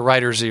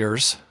writer's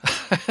ears,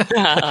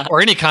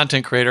 or any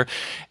content creator,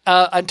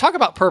 and talk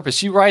about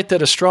purpose. You write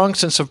that a strong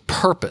sense of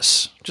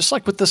purpose, just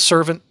like with the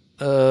servant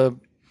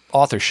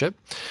authorship,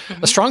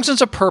 a strong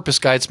sense of purpose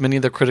guides many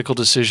of the critical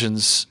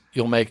decisions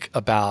you'll make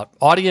about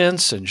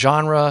audience and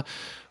genre,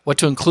 what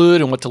to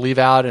include and what to leave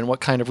out, and what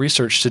kind of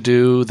research to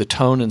do, the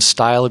tone and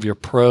style of your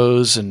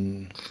prose,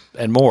 and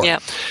more. Yeah.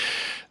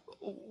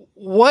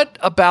 What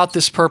about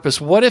this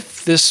purpose? What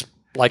if this,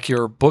 like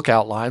your book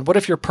outline, what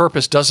if your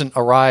purpose doesn't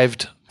arrive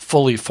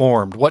fully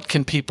formed? What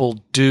can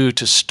people do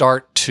to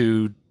start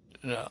to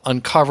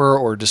uncover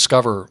or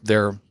discover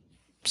their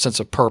sense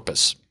of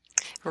purpose?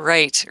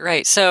 Right.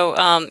 So,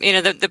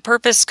 the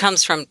purpose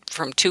comes from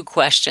two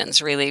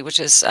questions, really, which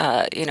is,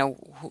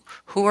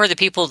 who are the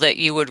people that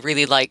you would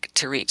really like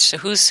to reach? So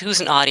who's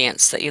an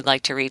audience that you'd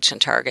like to reach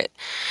and target?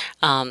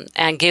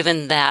 And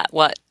given that,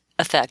 what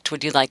effect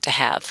would you like to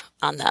have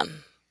on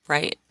them?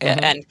 Right.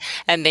 Mm-hmm.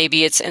 And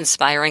maybe it's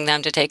inspiring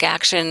them to take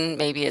action.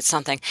 Maybe it's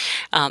something.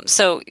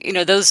 So,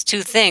 those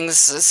two things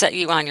set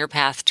you on your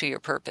path to your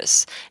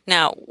purpose.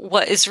 Now,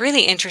 what is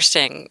really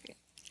interesting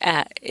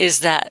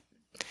is that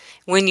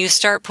when you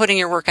start putting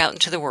your work out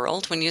into the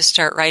world, when you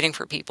start writing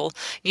for people,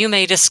 you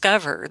may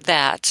discover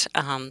that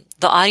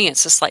the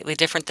audience is slightly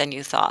different than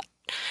you thought.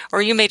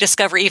 Or you may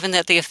discover even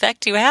that the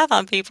effect you have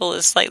on people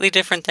is slightly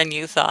different than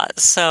you thought.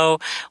 So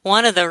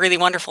one of the really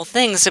wonderful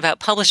things about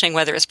publishing,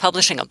 whether it's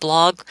publishing a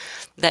blog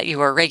that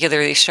you are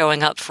regularly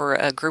showing up for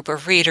a group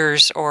of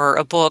readers or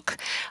a book,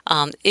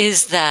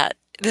 is that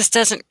this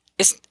doesn't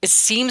it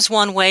seems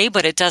one way,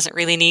 but it doesn't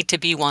really need to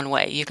be one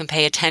way. You can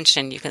pay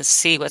attention, you can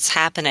see what's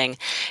happening,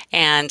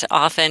 and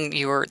often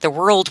the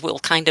world will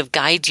kind of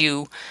guide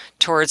you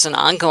towards an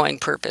ongoing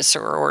purpose,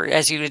 or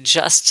as you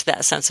adjust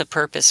that sense of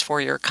purpose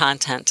for your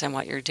content and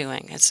what you're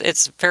doing.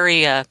 It's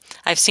very.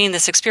 I've seen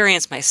this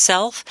experience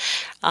myself,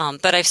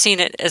 but I've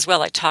seen it as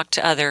well. I talked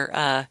to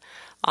other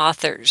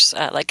authors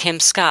like Kim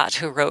Scott,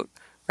 who wrote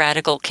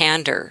Radical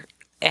Candor,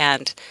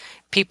 and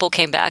people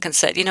came back and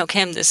said,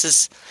 Kim, this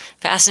is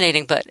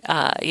fascinating, but,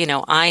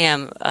 I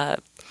am a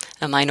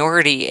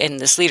minority in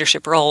this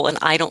leadership role, and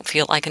I don't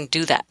feel I can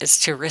do that.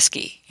 It's too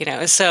risky,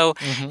 So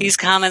these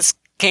comments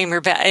came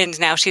her back, and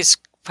now she's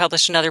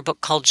published another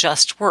book called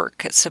Just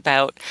Work. It's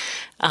about,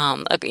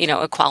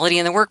 equality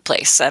in the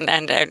workplace, and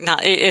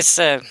it's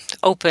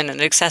open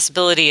and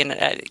accessibility,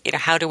 and,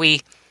 how do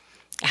we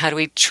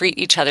treat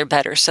each other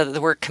better so that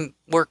the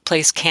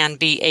workplace can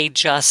be a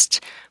just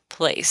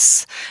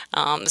place.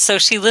 So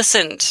she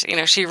listened.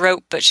 She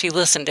wrote, but she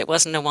listened. It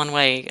wasn't a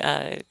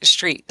one-way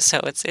street. So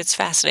it's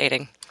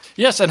fascinating.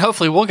 Yes, and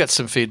hopefully we'll get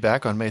some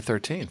feedback on May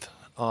 13th.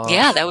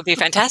 Yeah, that would be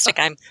fantastic.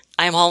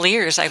 I'm all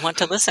ears. I want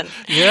to listen.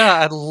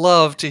 Yeah, I'd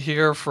love to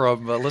hear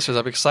from listeners.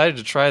 I'm excited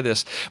to try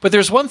this. But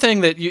there's one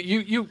thing that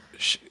you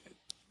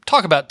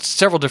talk about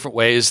several different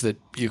ways that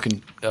you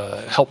can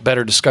help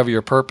better discover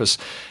your purpose.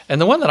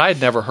 And the one that I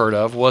had never heard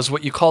of was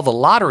what you call the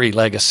lottery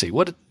legacy.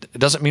 It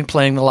doesn't mean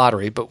playing the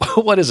lottery, but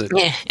what is it?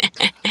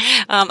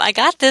 I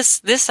got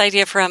this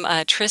idea from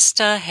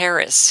Trista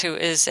Harris, who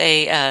is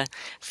a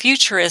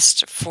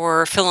futurist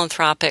for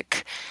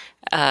philanthropic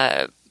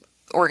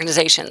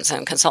organizations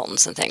and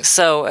consultants and things.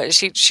 So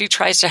she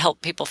tries to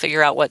help people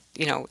figure out what,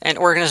 and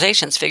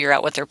organizations figure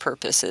out what their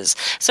purpose is.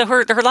 So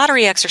her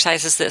lottery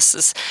exercise is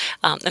this: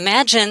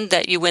 imagine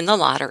that you win the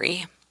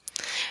lottery.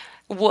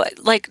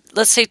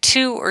 Let's say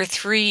 2 or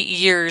 3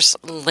 years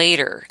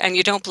later, and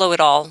you don't blow it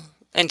all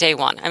in day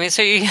one. I mean,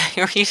 so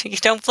you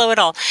don't blow it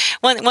all.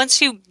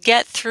 Once you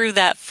get through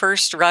that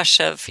first rush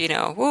of,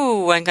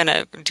 ooh, I'm going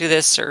to do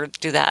this or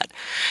do that,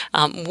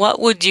 what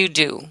would you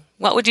do?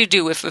 What would you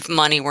do if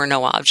money were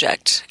no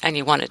object and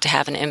you wanted to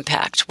have an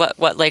impact?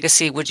 What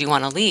legacy would you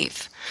want to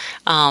leave?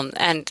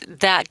 And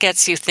that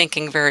gets you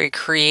thinking very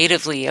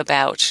creatively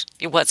about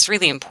what's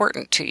really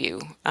important to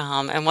you,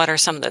 and what are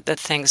some of the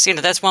things.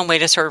 That's one way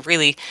to sort of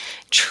really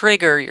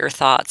trigger your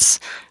thoughts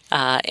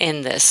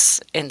in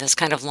this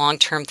kind of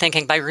long-term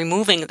thinking, by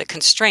removing the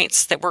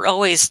constraints that we're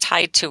always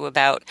tied to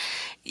about,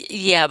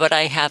 yeah, but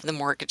I have the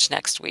mortgage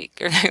next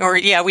week, or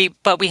yeah, we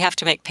have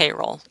to make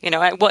payroll.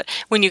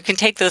 When you can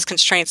take those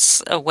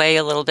constraints away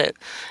a little bit,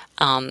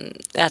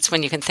 that's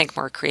when you can think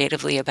more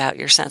creatively about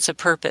your sense of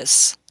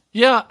purpose.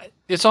 Yeah,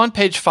 it's on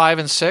page 5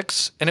 and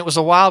 6, and it was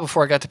a while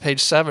before I got to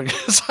page 7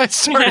 because I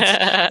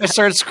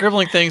started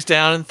scribbling things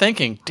down and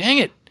thinking, dang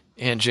it,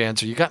 Ann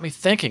Janzer, you got me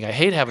thinking. I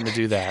hate having to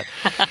do that.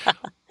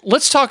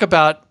 Let's talk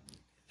about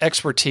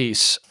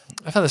expertise.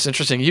 I found this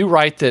interesting. You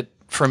write that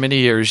for many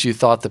years you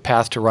thought the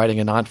path to writing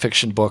a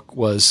nonfiction book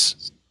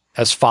was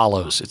as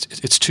follows.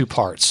 It's 2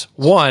 parts.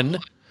 1,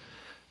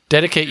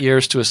 dedicate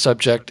years to a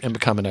subject and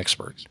become an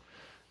expert.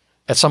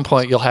 At some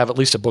point, you'll have at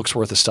least a book's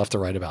worth of stuff to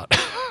write about.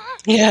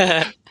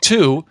 Yeah.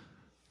 2,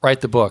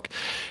 write the book.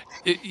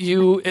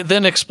 You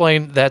then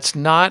explain that's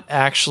not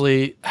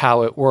actually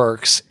how it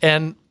works.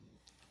 And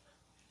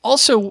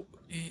also,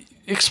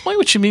 explain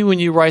what you mean when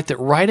you write that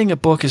writing a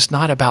book is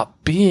not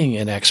about being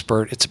an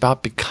expert, it's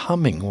about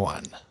becoming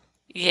one.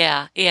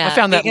 Yeah. I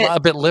found that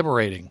a bit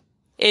liberating.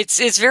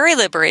 It's very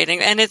liberating,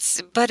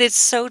 but it's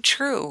so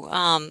true.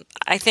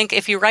 I think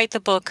if you write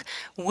the book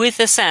with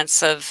a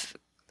sense of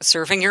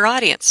serving your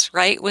audience,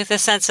 right? With a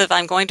sense of,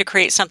 I'm going to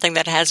create something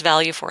that has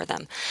value for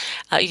them.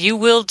 You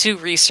will do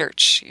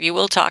research. You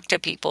will talk to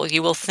people.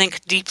 You will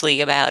think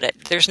deeply about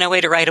it. There's no way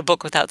to write a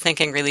book without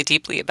thinking really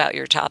deeply about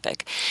your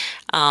topic.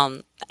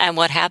 And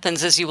what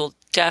happens is you will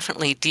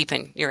definitely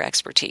deepen your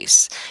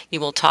expertise. You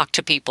will talk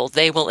to people.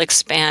 They will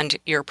expand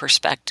your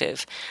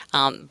perspective.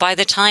 By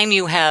the time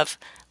you have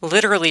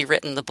literally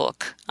written the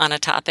book on a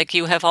topic,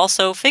 you have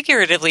also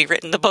figuratively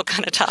written the book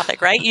on a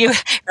topic, right?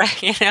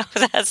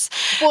 That's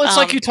well, it's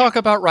like you talk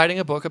about writing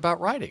a book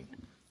about writing.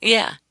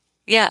 Yeah,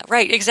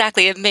 right,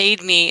 exactly. It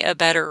made me a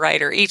better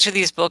writer. Each of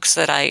these books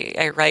that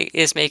I write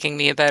is making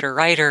me a better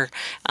writer.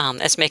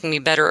 It's making me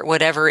better at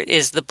whatever it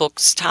is the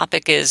book's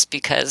topic is,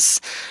 because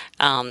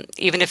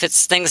even if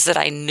it's things that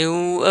I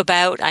knew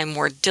about, I'm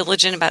more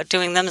diligent about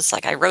doing them. It's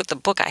like, I wrote the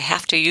book. I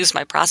have to use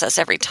my process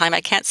every time.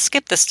 I can't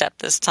skip the step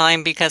this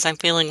time because I'm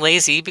feeling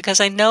lazy, because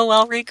I know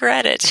I'll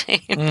regret it.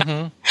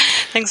 Mm-hmm.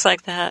 Things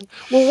like that.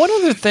 Well, one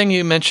other thing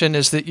you mentioned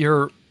is that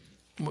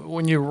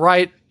when you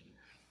write,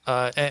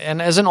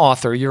 and as an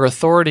author, your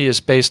authority is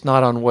based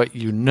not on what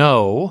you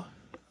know,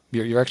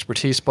 your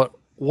expertise, but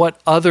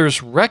what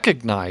others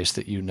recognize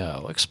that you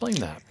know. Explain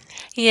that.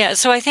 Yeah,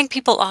 so I think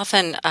people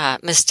often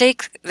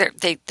mistake,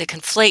 they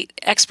conflate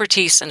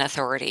expertise and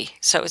authority.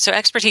 So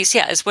expertise,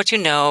 is what you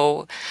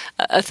know.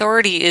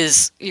 Authority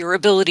is your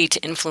ability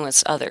to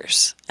influence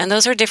others. And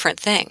those are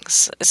different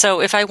things. So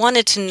if I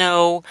wanted to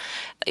know,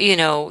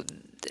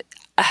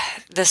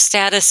 the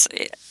status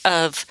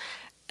of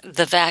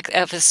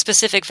of a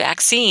specific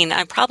vaccine,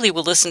 I probably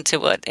will listen to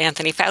what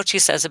Anthony Fauci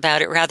says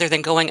about it rather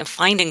than going and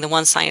finding the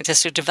one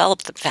scientist who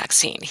developed the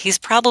vaccine. He's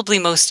probably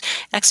most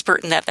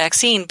expert in that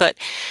vaccine, but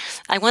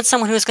I want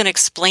someone who's going to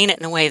explain it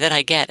in a way that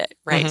I get it,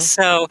 right? Mm-hmm.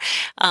 So,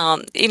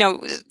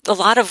 a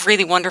lot of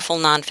really wonderful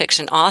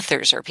nonfiction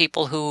authors are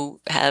people who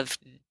have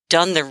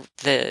done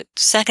the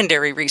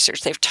secondary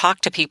research. They've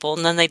talked to people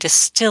and then they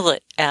distill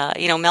it.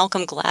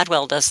 Malcolm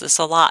Gladwell does this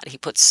a lot. He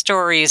puts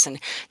stories and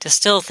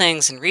distill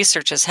things and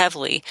researches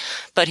heavily,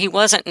 but he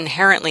wasn't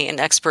inherently an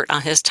expert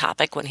on his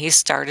topic when he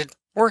started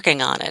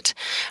working on it.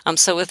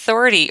 So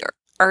authority,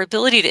 our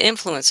ability to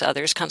influence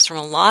others, comes from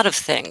a lot of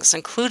things,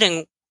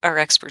 including our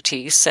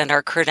expertise and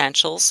our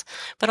credentials,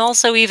 but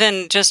also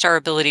even just our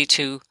ability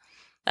to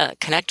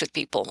connect with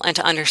people and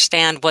to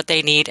understand what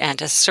they need and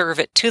to serve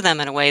it to them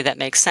in a way that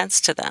makes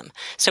sense to them.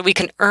 So we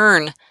can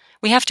earn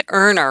we have to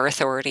earn our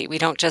authority. We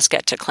don't just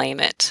get to claim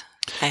it.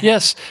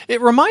 Yes. It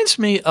reminds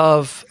me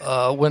of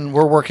when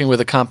we're working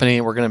with a company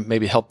and we're going to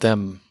maybe help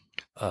them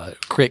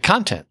create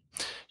content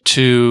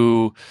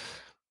to,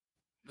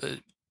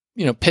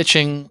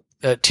 pitching.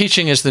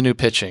 Teaching is the new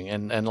pitching.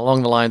 And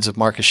along the lines of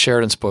Marcus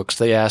Sheridan's books,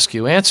 they ask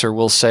you answer.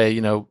 We'll say,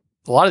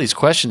 a lot of these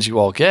questions you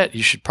all get,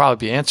 you should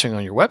probably be answering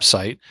on your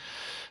website.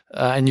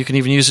 And you can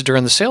even use it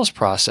during the sales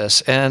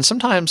process. And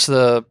sometimes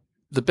the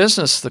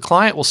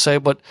client will say,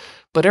 but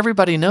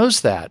everybody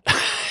knows that.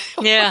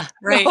 Yeah,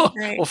 right, No.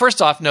 right. Well,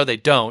 first off, no, they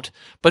don't.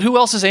 But who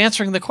else is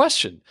answering the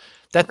question?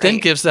 That then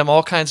gives them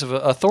all kinds of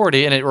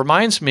authority. And it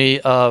reminds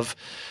me of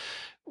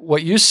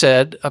what you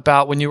said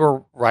about when you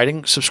were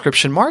writing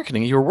subscription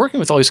marketing. You were working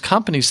with all these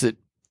companies that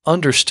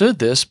understood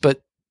this,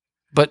 but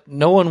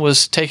no one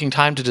was taking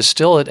time to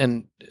distill it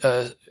and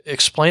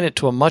explain it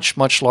to a much,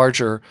 much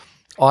larger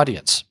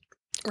audience.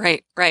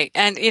 Right.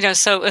 And,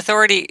 so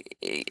authority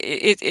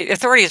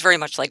is very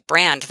much like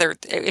brand.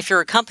 If you're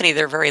a company,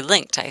 they're very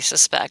linked, I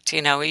suspect.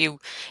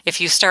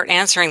 If you start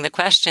answering the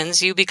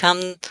questions, you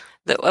become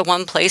the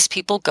one place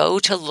people go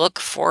to look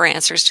for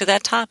answers to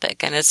that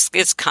topic. And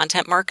it's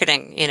content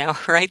marketing,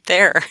 right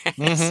there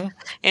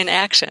in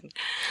action.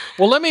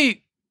 Well, let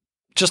me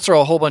just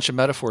throw a whole bunch of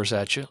metaphors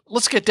at you.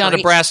 Let's get down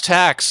to brass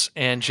tacks,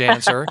 Ann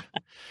Janzer,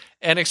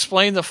 and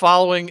explain the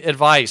following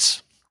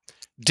advice.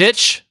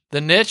 Ditch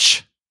the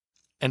niche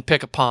and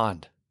pick a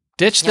pond.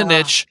 Ditch the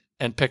niche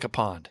and pick a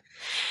pond.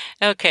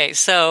 Okay,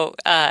 so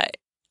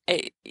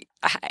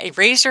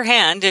raise your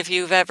hand if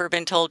you've ever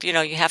been told,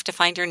 you have to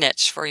find your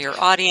niche for your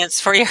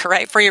audience, for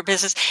your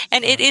business.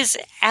 And it is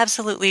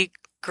absolutely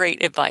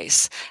great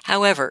advice.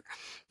 However,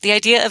 the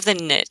idea of the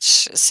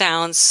niche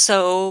sounds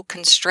so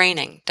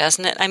constraining,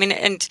 doesn't it? I mean,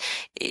 and,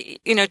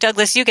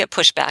 Douglas, you get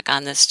pushback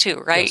on this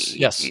too, right?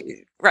 Yes.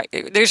 Right.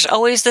 There's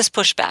always this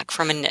pushback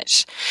from a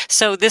niche.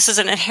 So this is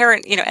an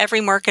inherent,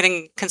 every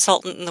marketing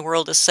consultant in the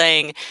world is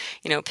saying,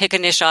 pick a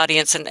niche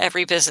audience, and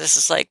every business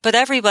is like, but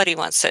everybody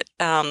wants it.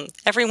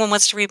 Everyone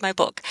wants to read my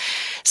book.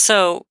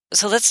 So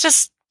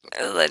let's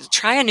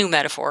try a new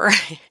metaphor.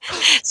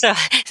 So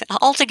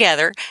all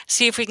together,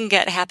 see if we can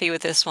get happy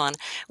with this one,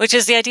 which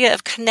is the idea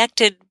of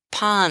connected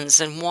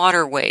ponds and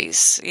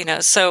waterways.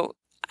 So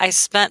I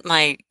spent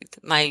my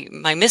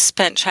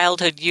misspent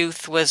childhood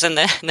youth was in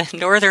the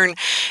northern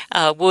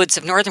woods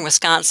of northern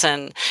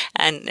Wisconsin,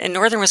 and in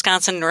northern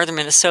Wisconsin, northern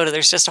Minnesota,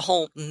 there's just a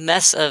whole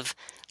mess of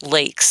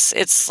lakes.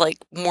 It's like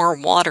more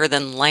water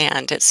than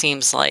land, it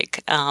seems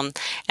like. And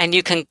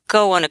you can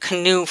go on a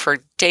canoe for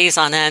days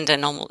on end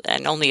and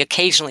only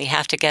occasionally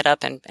have to get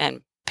up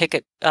and pick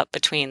it up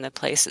between the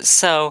places.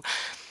 So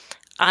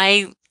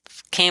I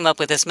came up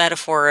with this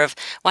metaphor of,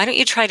 why don't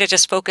you try to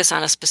just focus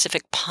on a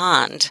specific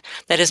pond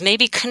that is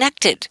maybe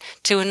connected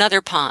to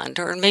another pond,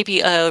 or maybe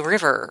a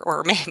river,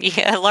 or maybe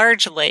a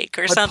large lake,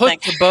 or something.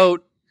 Put the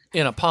boat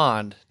in a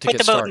pond to get started.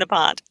 Put the boat in a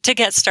pond to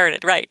get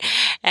started, right.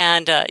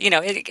 And,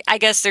 I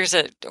guess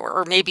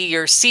or maybe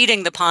you're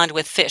seeding the pond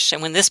with fish,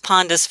 and when this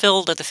pond is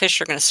filled, the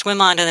fish are going to swim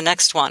on to the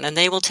next one, and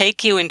they will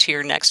take you into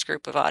your next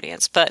group of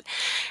audience. But,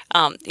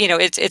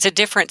 it's a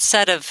different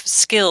set of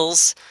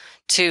skills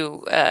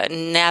to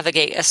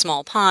navigate a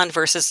small pond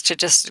versus to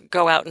just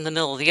go out in the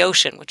middle of the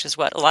ocean, which is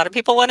what a lot of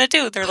people want to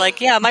do. They're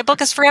like, yeah, my book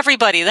is for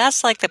everybody.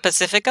 That's like the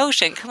Pacific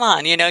Ocean. Come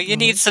on, you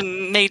need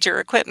some major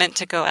equipment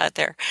to go out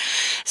there.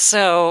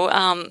 So,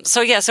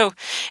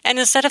 and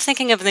instead of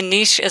thinking of the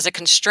niche as a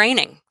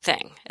constraining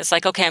thing, it's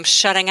like, okay, I'm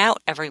shutting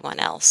out everyone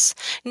else.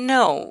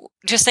 No,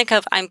 just think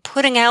of, I'm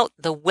putting out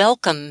the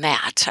welcome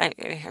mat.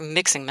 I'm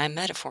mixing my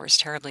metaphors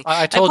terribly.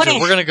 I told you,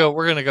 we're going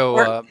to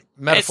go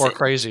metaphor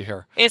crazy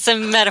here. It's a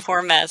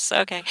metaphor mess.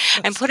 Okay.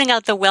 I'm putting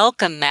out the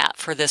welcome mat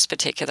for this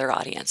particular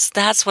audience.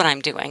 That's what I'm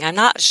doing. I'm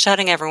not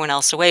shutting everyone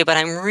else away, but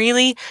I'm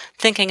really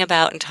thinking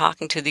about and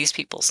talking to these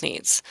people's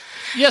needs.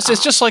 Yes.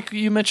 It's just like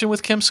you mentioned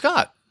with Kim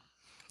Scott.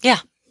 Yeah.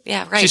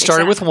 Yeah. Right. She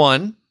started with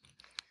one,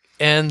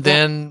 and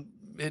then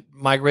it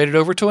migrated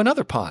over to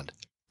another pond.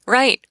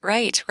 Right.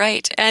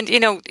 And,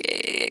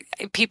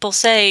 people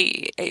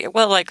say,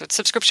 well, like with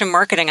subscription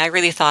marketing, I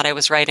really thought I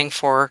was writing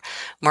for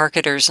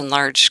marketers and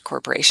large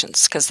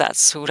corporations because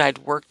that's who I'd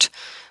worked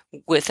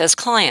with as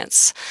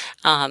clients.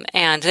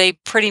 And they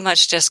pretty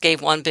much just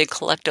gave one big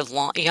collective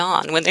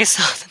yawn when they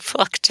saw the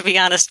book. To be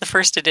honest, the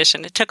first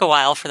edition, it took a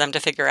while for them to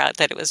figure out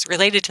that it was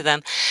related to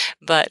them.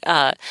 But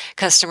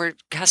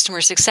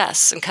customer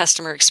success and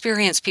customer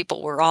experience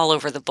people were all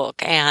over the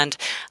book. And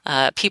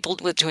people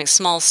with doing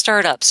small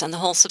startups and the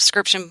whole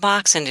subscription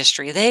box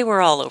industry, they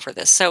were all over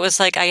this. So it was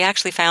like I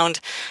actually found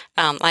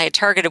I had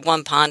targeted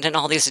one pond, and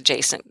all these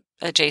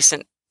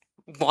adjacent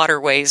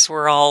waterways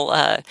were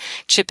all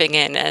chipping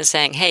in and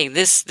saying, "Hey,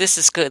 this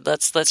is good.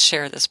 Let's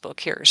share this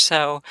book here."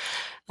 So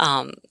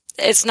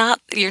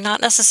you're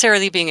not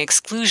necessarily being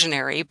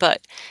exclusionary,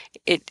 but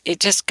it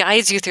just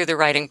guides you through the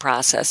writing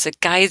process.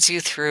 It guides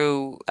you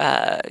through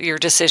your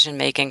decision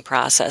making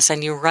process,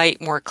 and you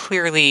write more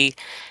clearly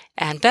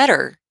and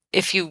better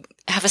if you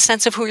have a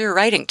sense of who you're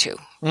writing to.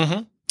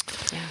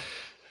 Mm-hmm. Yeah.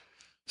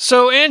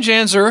 So Ann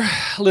Janzer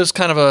lives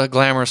kind of a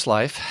glamorous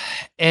life.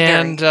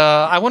 And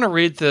I want to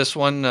read this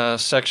one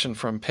section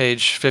from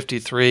page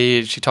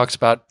 53. She talks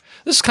about,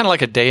 this is kind of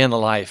like a day in the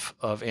life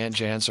of Ann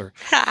Janzer.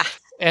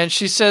 And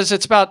she says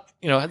it's about,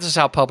 this is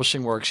how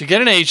publishing works. You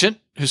get an agent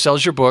who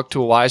sells your book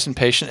to a wise and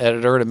patient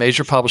editor at a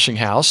major publishing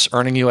house,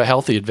 earning you a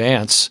healthy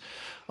advance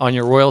on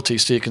your royalty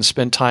so you can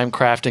spend time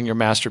crafting your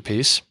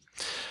masterpiece.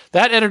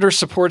 That editor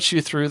supports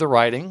you through the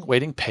writing,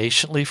 waiting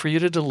patiently for you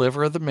to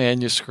deliver the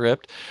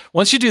manuscript.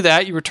 Once you do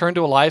that, you return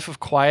to a life of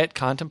quiet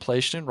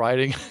contemplation and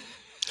writing,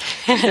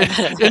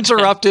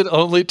 interrupted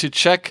only to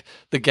check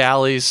the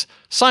galleys,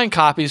 sign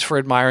copies for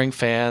admiring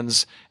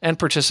fans, and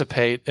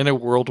participate in a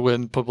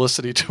whirlwind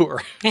publicity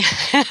tour.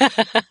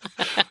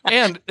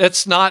 And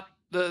that's not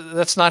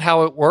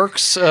how it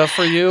works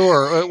for you,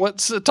 or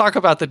talk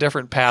about the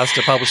different paths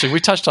to publishing. We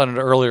touched on it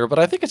earlier, but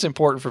I think it's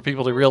important for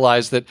people to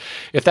realize that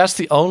if that's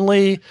the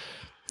only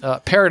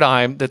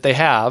paradigm that they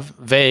have,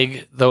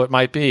 vague though it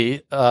might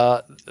be,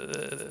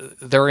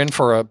 they're in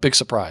for a big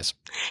surprise.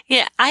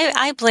 Yeah,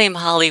 I blame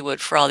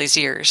Hollywood for all these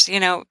years,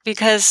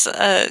 because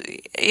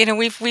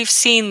we've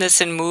seen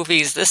this in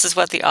movies. This is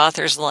what the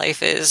author's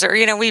life is, or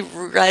we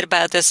read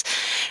about this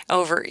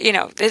over.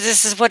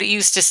 This is what it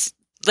used to.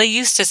 They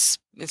used to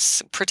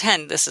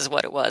pretend this is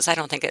what it was. I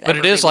don't think it. But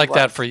it is really like was.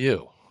 that for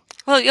you.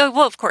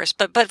 Well, of course,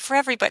 but for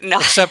everybody, no.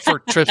 Except for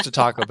trips to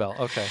Taco Bell.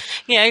 Okay.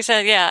 Yeah,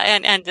 exactly. Yeah,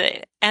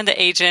 and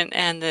the agent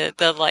and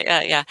the like.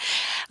 Yeah.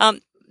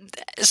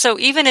 So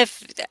even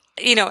if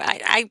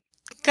I'm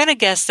gonna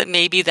guess that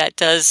maybe that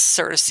does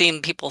sort of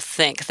seem people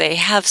think they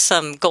have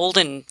some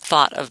golden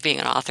thought of being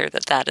an author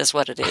that is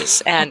what it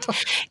is, and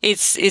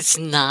it's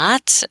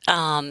not.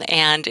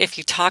 And if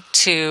you talk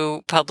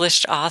to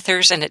published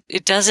authors, and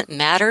it doesn't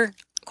matter,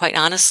 quite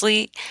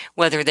honestly,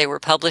 whether they were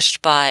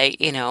published by,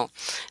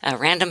 a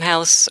Random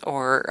House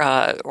or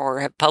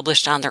have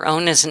published on their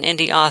own as an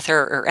indie author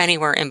or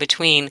anywhere in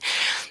between,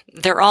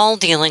 they're all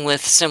dealing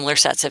with similar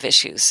sets of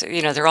issues.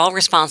 They're all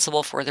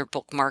responsible for their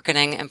book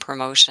marketing and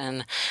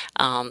promotion.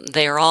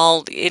 They're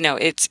all,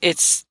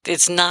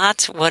 it's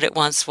not what it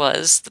once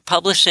was. The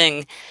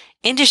publishing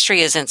industry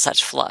is in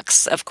such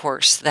flux, of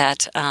course,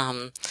 that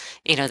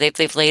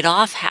they've laid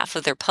off half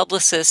of their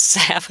publicists,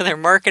 half of their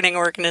marketing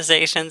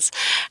organizations.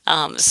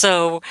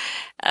 So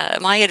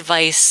my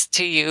advice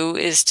to you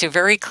is to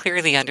very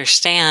clearly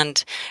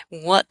understand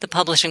what the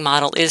publishing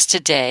model is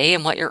today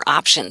and what your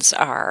options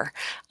are,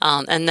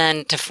 and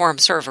then to form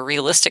sort of a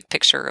realistic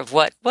picture of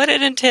what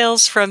it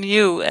entails from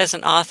you as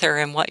an author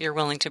and what you're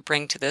willing to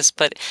bring to this.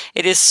 But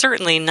it is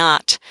certainly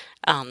not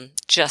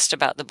just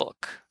about the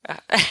book.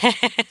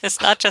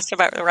 It's not just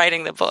about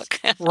writing the book.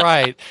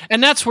 Right.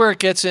 And that's where it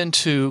gets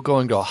into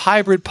going to a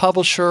hybrid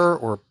publisher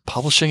or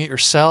publishing it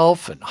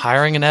yourself and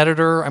hiring an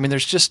editor. I mean,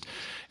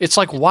 it's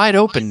like wide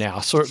open now,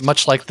 sort of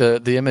much like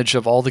the image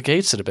of all the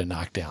gates that have been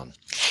knocked down.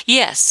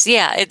 Yes.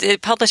 Yeah.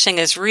 Publishing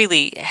has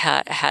really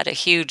had a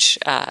huge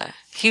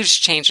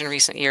change in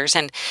recent years.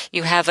 And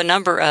you have a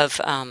number of,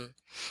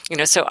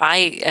 so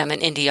I am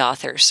an indie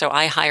author, so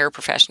I hire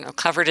professional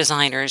cover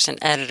designers and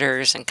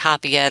editors and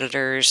copy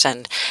editors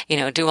and,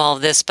 do all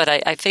of this. But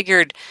I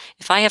figured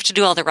if I have to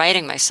do all the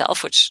writing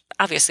myself, which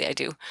obviously I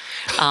do,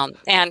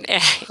 and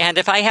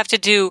if I have to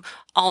do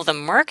all the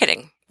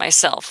marketing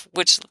myself,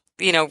 which,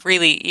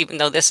 really, even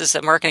though this is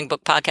a marketing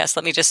book podcast,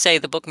 let me just say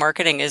the book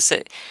marketing it's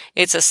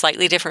a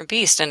slightly different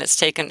beast, and it's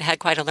had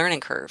quite a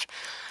learning curve.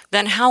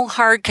 Then how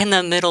hard can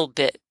the middle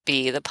bit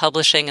be, the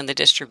publishing and the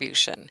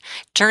distribution?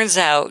 Turns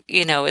out,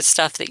 it's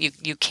stuff that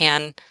you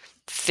can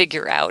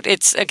figure out.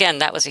 It's, again,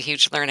 that was a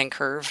huge learning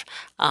curve.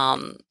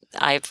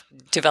 I've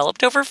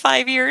developed over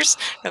 5 years,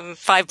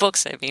 5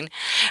 books, I mean.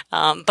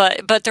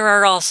 But there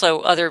are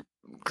also other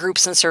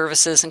groups and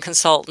services and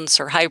consultants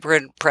or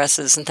hybrid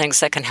presses and things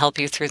that can help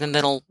you through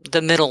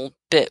the middle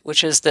bit,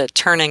 which is the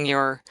turning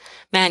your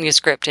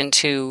manuscript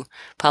into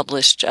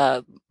published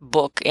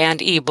book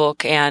and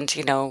ebook and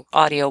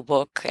audio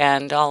book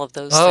and all of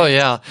those things.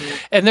 Yeah.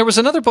 And there was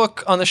another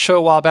book on the show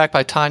a while back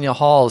by Tanya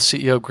Hall,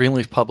 CEO of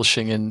Greenleaf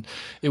Publishing, and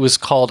it was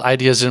called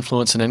Ideas,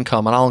 Influence, and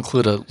Income. And I'll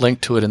include a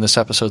link to it in this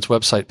episode's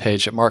website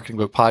page at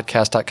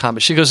marketingbookpodcast.com.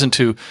 But she goes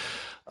into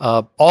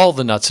all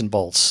the nuts and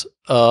bolts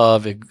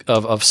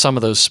of some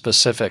of those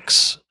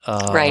specifics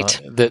right.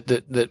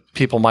 that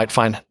people might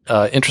find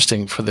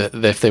interesting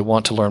if they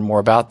want to learn more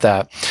about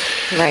that.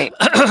 Right.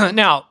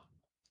 Now,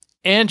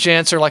 Ann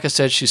Janzer, like I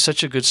said, she's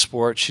such a good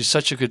sport. She's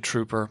such a good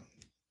trooper.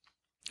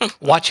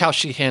 Watch how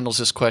she handles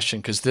this question,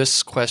 because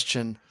this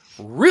question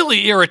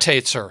really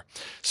irritates her.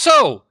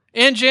 So,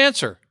 Ann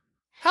Janzer,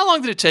 how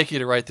long did it take you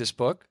to write this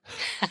book?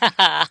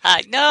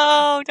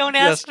 No, don't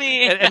ask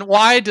me. And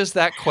why does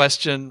that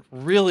question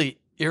really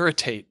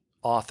irritate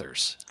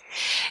authors?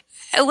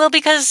 Well,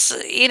 because,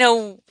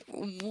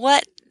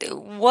 what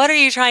what are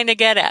you trying to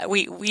get at?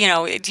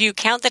 Do you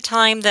count the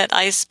time that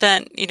I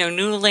spent,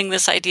 noodling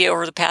this idea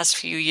over the past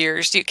few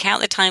years? Do you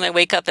count the time I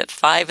wake up at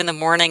 5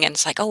 a.m. and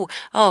it's like,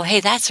 oh, hey,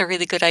 that's a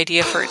really good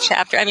idea for a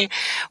chapter. I mean,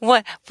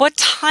 what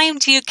time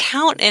do you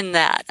count in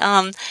that?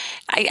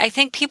 I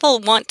think people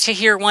want to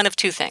hear one of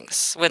two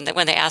things when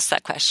they ask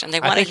that question. They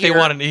want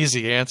an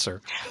easy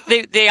answer.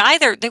 They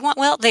either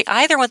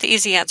want the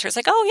easy answer. It's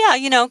like, oh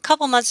yeah, a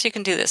couple months you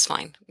can do this,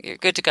 fine, you're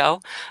good to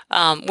go.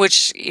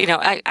 Which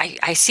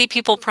I see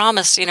people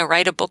promise,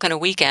 write a book in a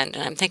weekend,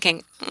 and I'm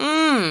thinking,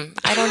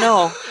 I don't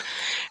know.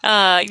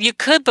 You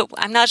could, but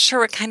I'm not sure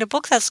what kind of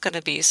book that's going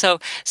to be. So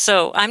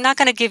I'm not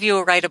going to give you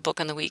a write a book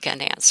in the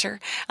weekend answer.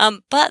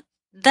 But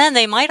then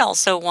they might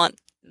also want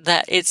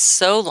that it's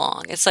so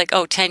long. It's like,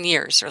 10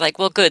 years, or like,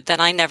 well, good, then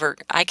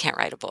I can't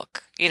write a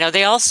book.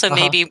 They also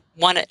maybe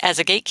want it as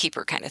a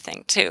gatekeeper kind of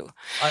thing too,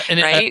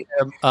 right?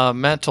 A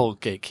mental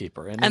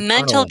gatekeeper.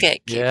 Mental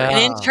gatekeeper. Yeah.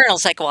 An internal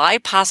is like, well, I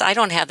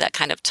don't have that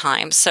kind of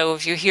time. So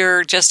if you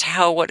hear just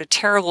what a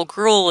terrible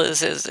gruel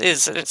is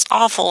it's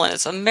awful and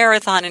it's a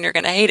marathon and you're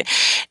going to hate it,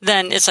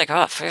 then it's like,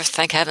 oh,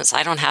 thank heavens,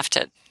 I don't have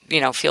to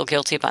feel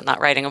guilty about not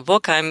writing a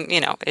book.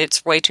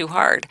 It's way too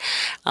hard.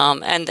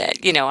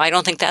 I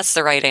don't think that's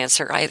the right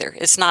answer either.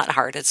 It's not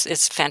hard. It's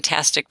a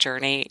fantastic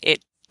journey.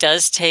 It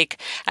does take,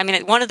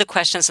 one of the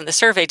questions in the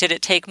survey, did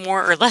it take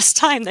more or less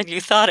time than you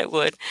thought it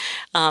would?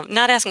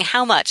 Not asking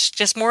how much,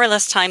 just more or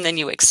less time than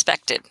you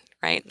expected,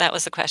 right? That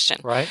was the question.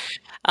 Right.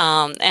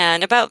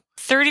 And about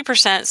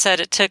 30%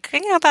 said it took,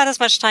 about as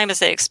much time as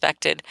they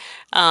expected.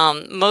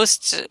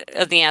 Most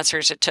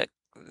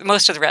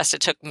of the rest,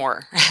 it took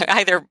more,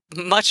 either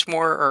much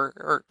more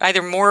or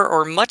either more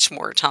or much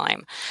more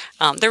time.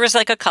 There was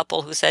like a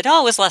couple who said, it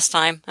was less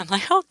time. I'm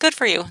like, oh, good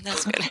for you.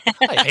 That's good.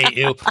 I hate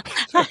you.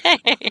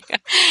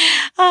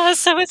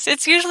 So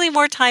it's usually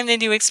more time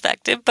than you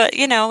expected, but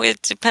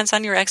it depends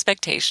on your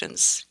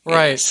expectations.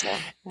 Right.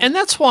 And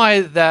that's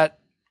why that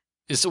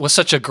was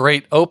such a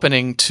great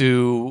opening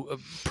to a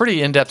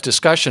pretty in-depth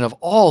discussion of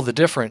all the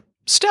different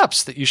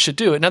steps that you should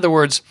do. In other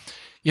words,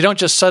 you don't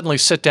just suddenly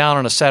sit down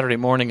on a Saturday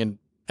morning and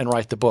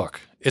write the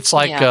book. It's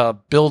like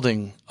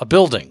building a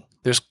building.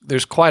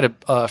 There's quite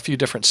a few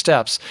different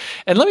steps.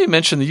 And let me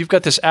mention that you've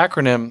got this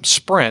acronym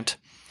SPRINT,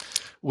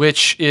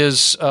 which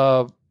is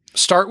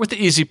start with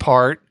the easy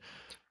part,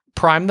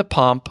 prime the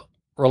pump,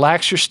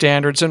 relax your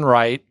standards and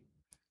write,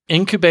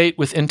 incubate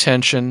with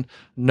intention,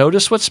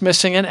 notice what's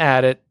missing and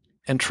add it,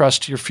 and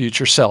trust your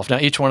future self. Now,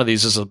 each one of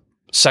these is a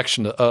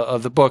section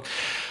of the book.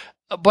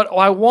 But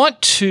I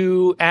want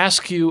to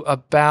ask you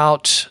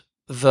about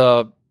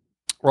the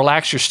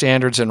relax your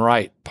standards and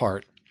write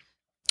part.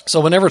 So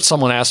whenever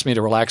someone asks me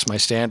to relax my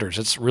standards,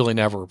 it's really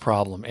never a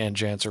problem, Ann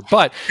Janzer.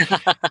 But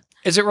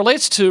as it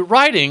relates to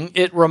writing,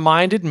 it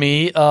reminded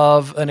me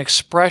of an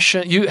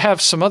expression. You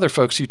have some other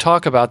folks, you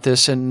talk about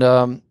this, and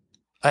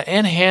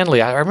Anne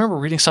Handley, I remember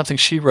reading something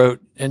she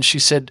wrote, and she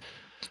said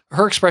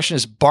her expression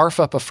is barf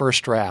up a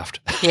first draft.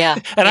 Yeah.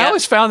 And I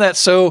always found that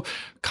so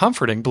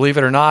comforting, believe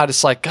it or not.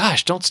 It's like,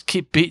 gosh, don't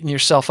keep beating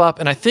yourself up.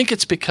 And I think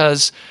it's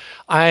because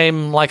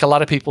I'm like a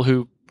lot of people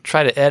who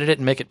try to edit it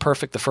and make it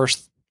perfect the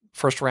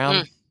first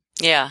round.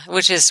 Yeah,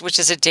 which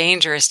is a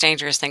dangerous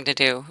thing to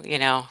do,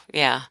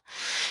 Yeah,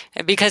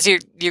 because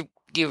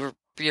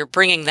you're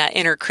bringing that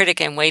inner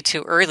critic in way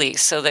too early,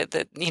 so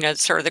that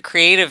sort of the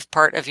creative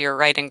part of your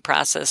writing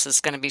process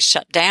is going to be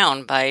shut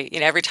down by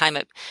every time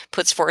it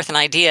puts forth an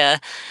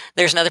idea.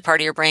 There's another part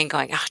of your brain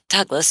going, "Oh,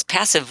 Douglas,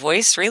 passive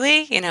voice,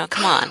 really?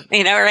 Come on,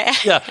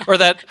 right?" Yeah, or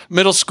that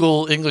middle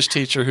school English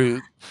teacher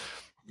who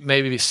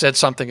maybe said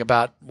something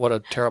about what a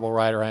terrible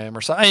writer I am,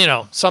 or something,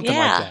 something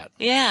like that.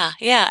 Yeah.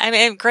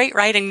 Great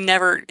writing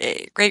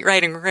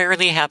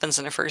rarely happens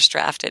in a first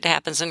draft. It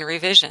happens in a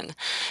revision.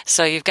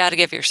 So you've got to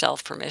give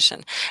yourself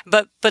permission.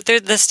 But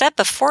the step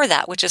before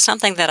that, which is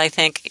something that I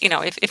think,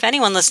 if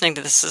anyone listening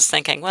to this is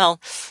thinking, well,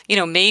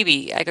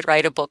 maybe I could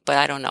write a book, but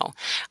I don't know.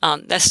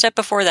 The step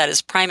before that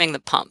is priming the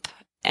pump.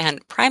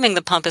 And priming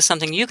the pump is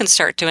something you can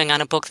start doing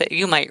on a book that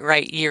you might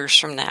write years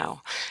from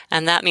now.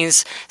 And that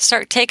means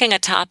start taking a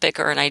topic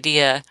or an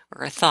idea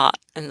or a thought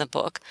in the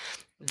book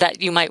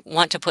that you might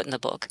want to put in the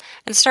book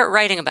and start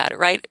writing about it.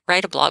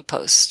 Write a blog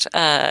post,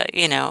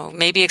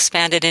 maybe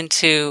expand it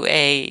into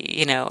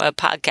a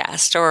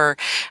podcast, or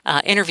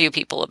interview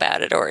people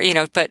about it, or,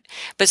 but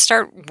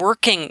start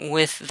working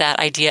with that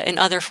idea in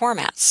other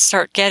formats.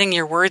 Start getting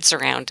your words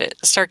around it.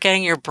 Start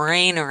getting your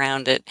brain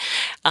around it.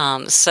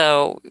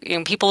 So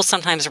people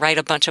sometimes write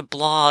a bunch of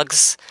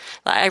blogs.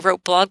 I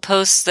wrote blog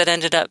posts that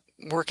ended up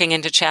working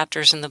into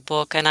chapters in the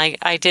book. And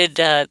I did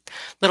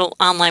little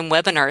online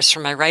webinars for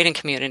my writing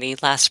community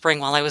last spring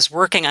while I was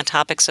working on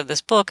topics of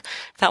this book.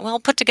 I thought, well, I'll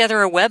put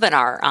together a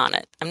webinar on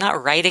it. I'm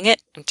not writing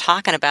it, I'm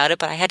talking about it,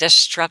 but I had to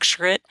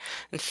structure it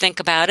and think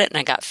about it, and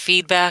I got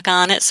feedback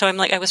on it. So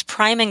I was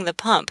priming the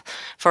pump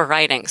for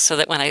writing so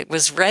that when I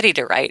was ready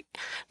to write,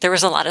 there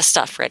was a lot of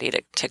stuff ready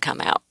to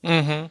come out.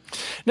 Mm-hmm.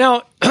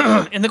 Now,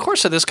 in the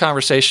course of this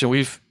conversation,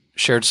 we've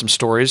shared some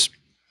stories.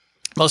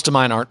 Most of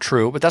mine aren't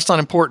true, but that's not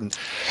important.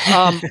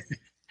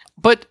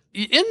 But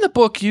in the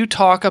book, you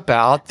talk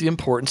about the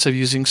importance of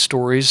using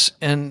stories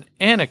and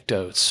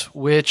anecdotes,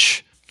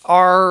 which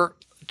are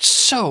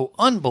so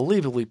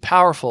unbelievably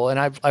powerful. And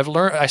I've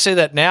learned, I say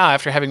that now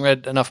after having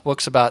read enough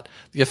books about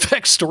the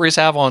effects stories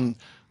have on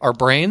our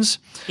brains.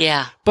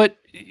 Yeah. But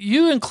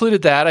you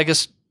included that, I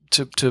guess,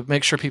 to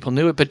make sure people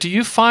knew it. But do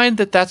you find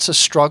that that's a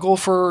struggle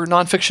for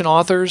nonfiction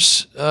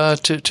authors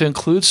to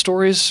include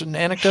stories and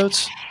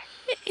anecdotes?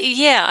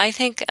 Yeah, I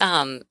think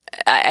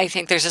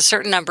there's a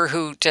certain number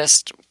who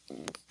just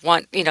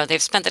want,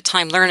 they've spent the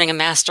time learning and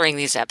mastering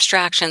these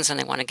abstractions and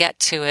they want to get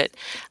to it.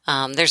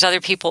 There's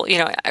other people,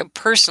 I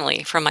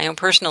personally, from my own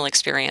personal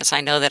experience,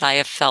 I know that I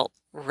have felt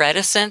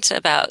reticent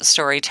about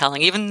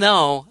storytelling, even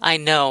though I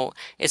know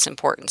it's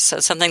important. So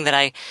it's something that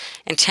I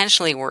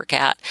intentionally work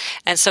at.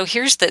 And so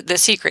here's the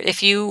secret.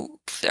 If you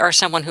are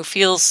someone who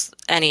feels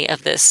any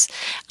of this,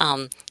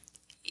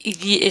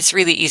 it's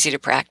really easy to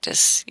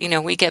practice.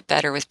 We get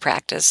better with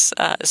practice.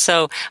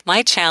 So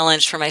my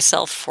challenge for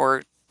myself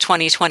for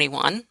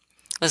 2021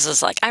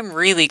 was like, I'm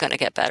really going to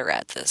get better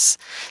at this.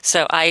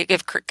 So I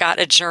have got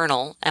a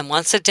journal, and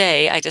once a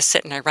day, I just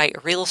sit and I write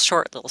a real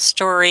short little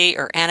story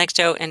or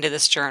anecdote into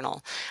this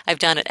journal. I've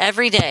done it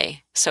every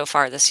day so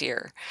far this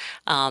year.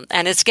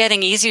 And it's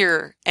getting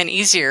easier and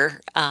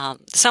easier.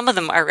 Some of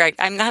them are, right,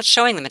 I'm not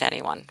showing them to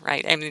anyone,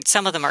 right? I mean,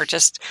 some of them are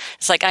just,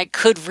 it's like I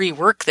could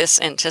rework this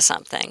into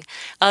something.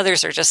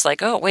 Others are just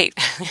like, oh, wait,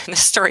 the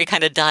story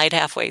kind of died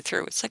halfway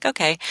through. It's like,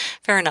 okay,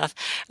 fair enough.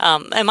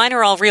 And mine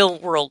are all real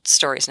world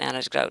stories and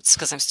anecdotes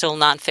because I'm still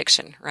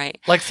nonfiction, right?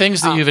 Like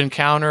things that you've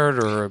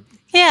encountered or...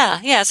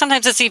 Yeah.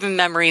 Sometimes it's even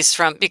memories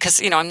from,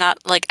 because, I'm not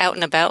like out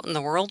and about in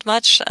the world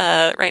much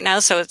right now.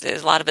 So a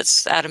lot of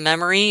it's out of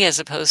memory as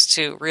opposed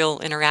to real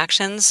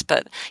interactions.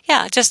 But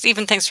yeah, just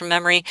even things from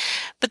memory.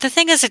 But the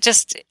thing is,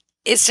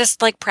 it's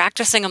just like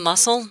practicing a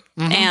muscle.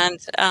 And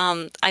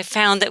I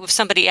found that if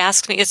somebody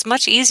asks me, it's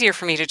much easier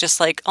for me to just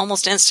like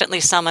almost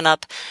instantly summon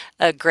up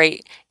a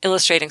great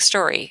illustrating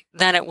story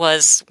than it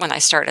was when I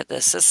started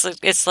this.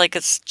 It's like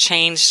it's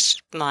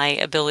changed my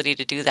ability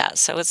to do that.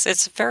 So it's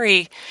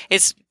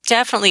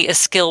definitely a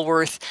skill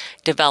worth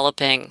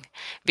developing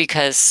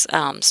because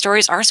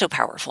stories are so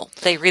powerful.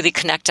 They really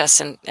connect us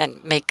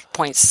and make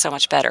points so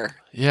much better.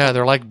 Yeah,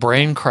 they're like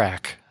brain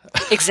crack.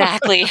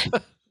 Exactly.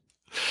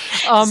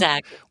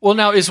 Exactly. Well,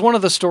 now is one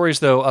of the stories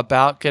though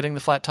about getting the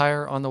flat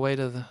tire on the way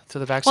to the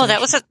vaccination? Well,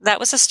 that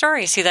was a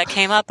story. See, that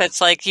came up. It's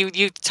like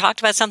you talked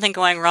about something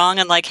going wrong,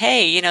 and like,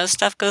 hey,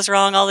 stuff goes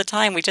wrong all the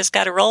time. We just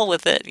got to roll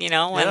with it,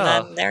 and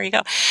then there you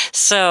go.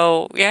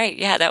 So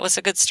yeah, that was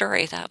a good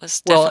story. That was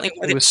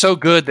definitely it was so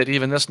good that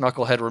even this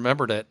knucklehead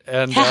remembered it,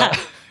 and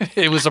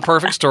it was a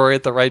perfect story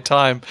at the right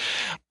time.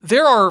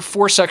 There are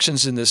 4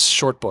 sections in this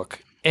short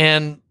book,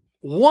 and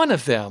one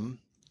of them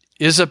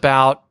is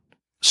about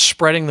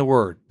spreading the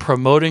word,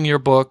 promoting your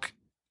book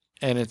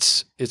and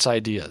its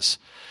ideas.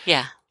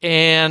 Yeah.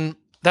 And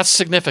that's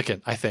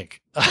significant, I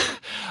think.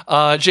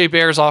 Jay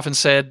Baer's often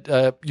said,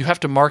 you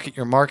have to market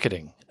your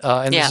marketing.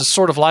 And this is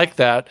sort of like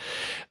that.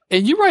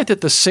 And you write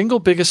that the single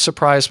biggest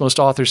surprise most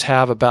authors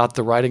have about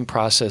the writing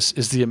process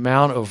is the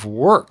amount of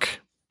work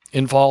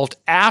involved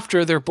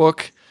after their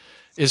book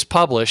is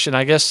published. And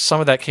I guess some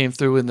of that came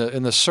through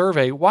in the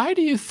survey. Why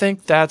do you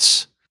think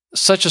that's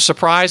such a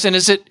surprise? And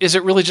is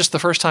it really just the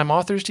first-time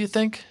authors, do you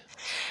think?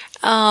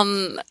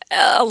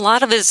 A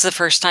lot of it is the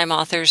first-time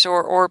authors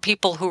or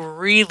people who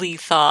really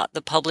thought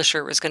the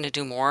publisher was going to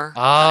do more.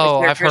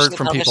 Oh, I've heard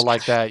from people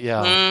like that,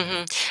 yeah.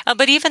 Mm-hmm.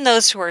 But even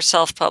those who are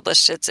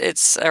self-published,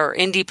 it's or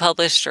indie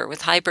published or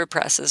with hybrid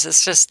presses,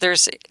 it's just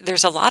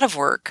there's a lot of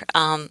work.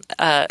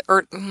 Let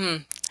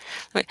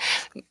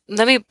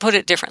me put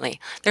it differently.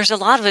 There's a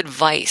lot of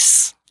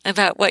advice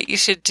about what you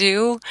should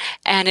do,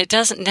 and it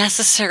doesn't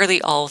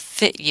necessarily all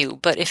fit you.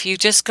 But if you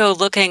just go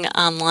looking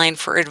online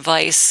for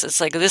advice,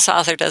 it's like this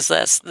author does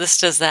this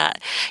does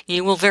that,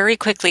 you will very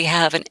quickly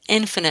have an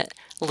infinite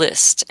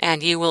list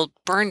and you will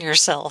burn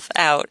yourself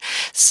out.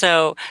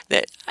 So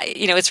that,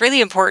 it's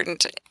really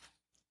important,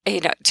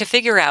 to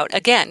figure out,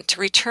 again, to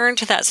return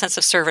to that sense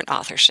of servant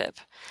authorship.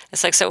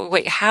 It's like, so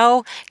wait,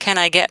 how can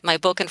I get my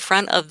book in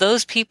front of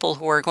those people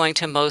who are going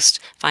to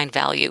most find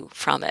value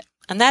from it?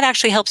 And that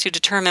actually helps you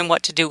determine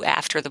what to do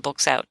after the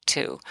book's out,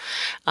 too.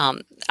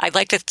 I'd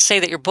like to say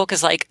that your book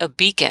is like a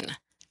beacon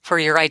for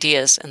your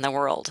ideas in the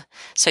world.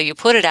 So you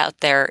put it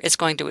out there, it's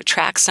going to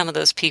attract some of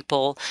those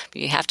people.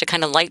 You have to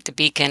kind of light the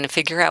beacon,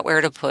 figure out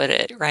where to put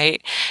it,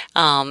 right?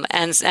 And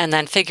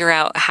then figure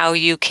out how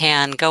you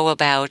can go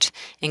about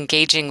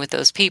engaging with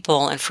those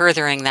people and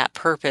furthering that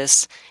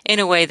purpose in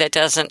a way that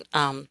doesn't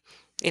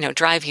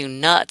drive you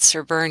nuts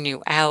or burn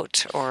you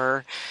out,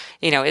 or,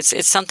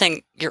 it's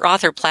something, your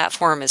author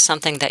platform is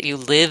something that you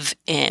live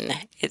in.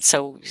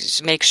 So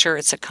just make sure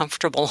it's a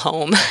comfortable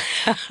home.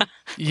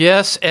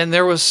 Yes. And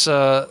there was,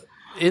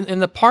 in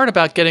the part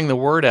about getting the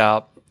word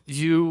out,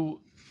 you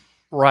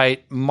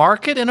write,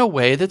 market in a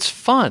way that's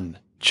fun,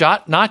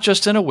 not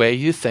just in a way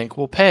you think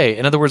will pay.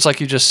 In other words, like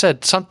you just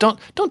said,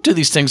 don't do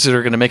these things that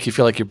are going to make you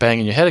feel like you're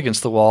banging your head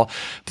against the wall.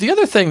 But the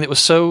other thing that was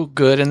so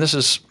good, and this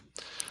is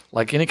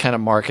like any kind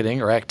of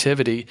marketing or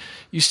activity,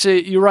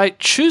 you write,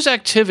 choose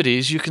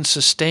activities you can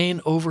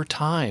sustain over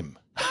time.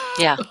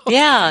 Yeah.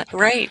 Yeah.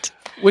 Right.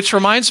 Which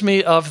reminds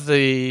me of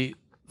the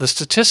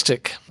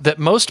statistic that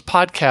most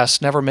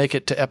podcasts never make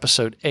it to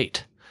episode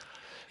 8.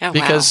 Oh,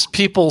 because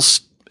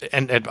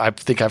and I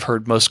think I've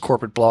heard most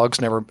corporate blogs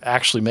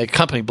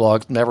company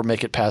blogs never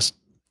make it past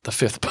the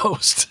 5th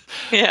post.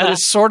 Yeah. But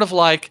it's sort of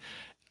like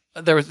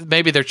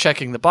maybe they're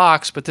checking the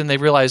box, but then they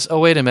realize, oh,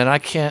 wait a minute, I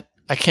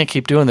can't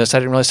keep doing this. I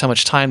didn't realize how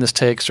much time this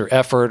takes, or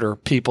effort, or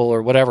people,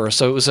 or whatever.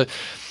 So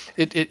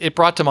it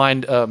brought to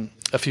mind a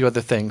few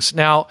other things.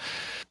 Now,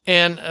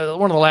 and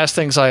one of the last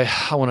things I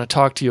want to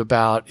talk to you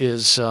about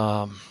is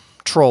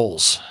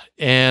trolls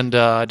and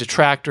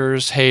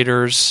detractors,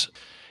 haters.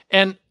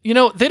 And, they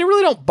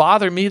really don't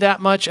bother me that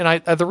much.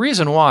 And the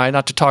reason why,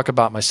 not to talk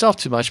about myself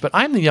too much, but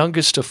I'm the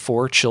youngest of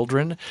 4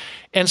 children.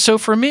 And so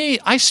for me,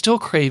 I still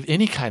crave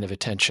any kind of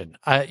attention.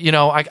 I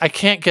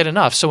can't get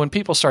enough. So when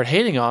people start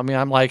hating on me,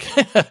 I'm like,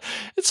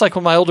 it's like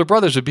when my older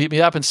brothers would beat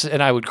me up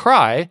and I would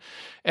cry.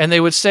 And they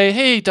would say,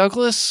 hey,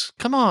 Douglas,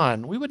 come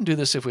on. We wouldn't do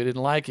this if we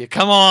didn't like you.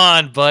 Come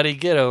on, buddy,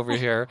 get over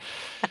here.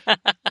 But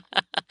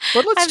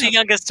I'm the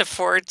youngest of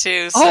 4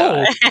 too.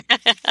 So.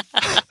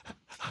 Oh.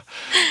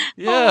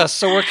 Yeah,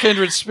 so we're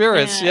kindred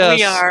spirits. Yeah,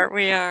 yes,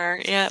 we are.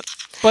 Yeah.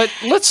 But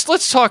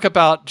let's talk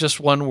about just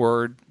one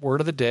word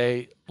of the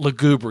day: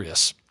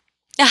 lugubrious,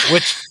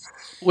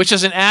 which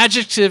is an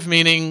adjective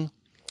meaning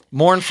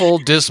mournful,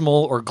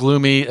 dismal, or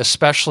gloomy,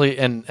 especially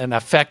in an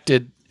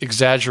affected,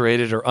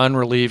 exaggerated, or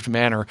unrelieved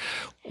manner.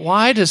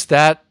 Why does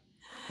that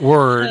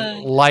word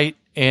light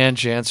Ann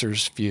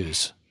Janzer's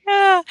fuse?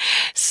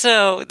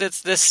 So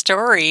the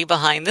story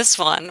behind this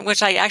one,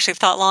 which I actually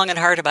thought long and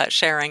hard about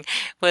sharing,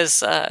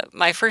 was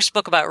my first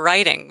book about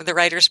writing, the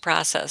writer's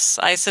process.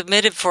 I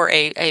submitted for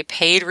a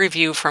paid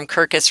review from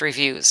Kirkus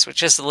Reviews,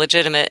 which is a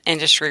legitimate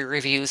industry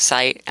review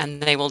site,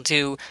 and they will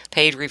do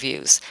paid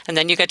reviews. And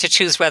then you get to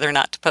choose whether or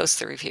not to post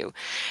the review.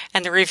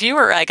 And the review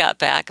I got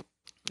back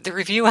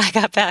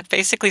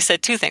basically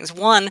said 2 things.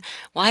 One,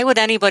 why would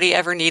anybody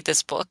ever need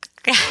this book?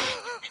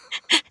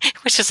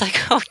 Which is like,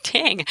 oh,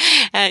 dang.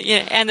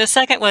 And the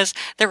second was,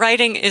 the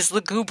writing is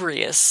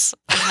lugubrious.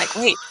 I'm like,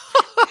 wait,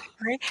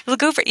 right?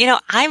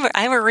 Lugubrious.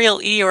 I'm a real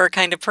Eeyore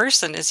kind of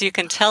person, as you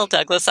can tell,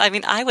 Douglas. I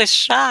mean, I was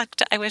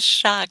shocked. I'm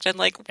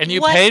like, and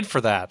you what? Paid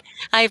for that.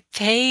 I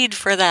paid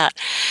for that.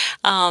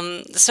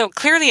 So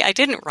clearly I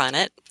didn't run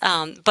it.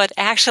 But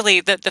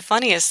actually, the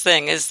funniest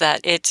thing is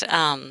that it...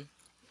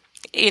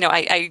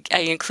 I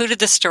included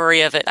the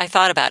story of it. I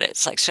thought about it.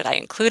 It's like, should I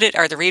include it?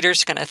 Are the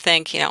readers going to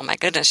think, my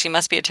goodness, she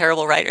must be a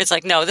terrible writer? It's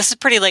like, no, this is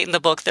pretty late in the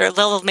book.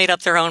 They'll have made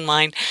up their own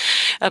mind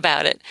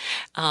about it.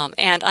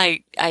 And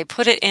I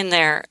put it in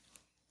there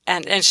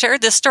and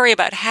shared this story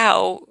about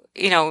how,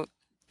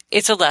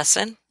 it's a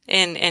lesson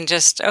in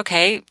just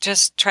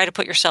try to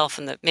put yourself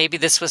in maybe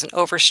this was an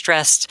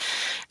overstressed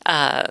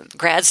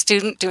grad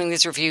student doing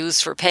these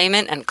reviews for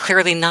payment, and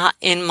clearly not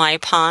in my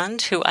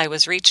pond who I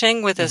was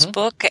reaching with this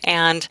book,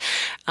 and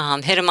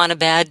hit him on a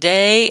bad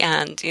day.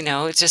 And,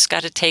 just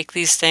got to take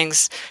these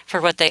things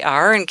for what they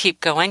are and keep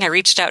going. I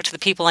reached out to the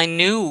people I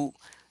knew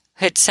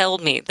had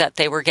told me that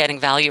they were getting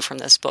value from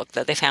this book,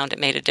 that they found it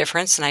made a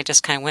difference, and I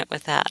just kind of went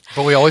with that.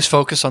 But we always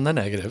focus on the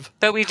negative.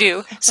 But we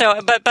do.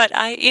 So, but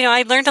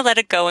I learned to let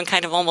it go and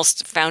kind of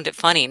almost found it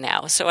funny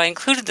now. So I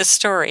included the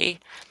story,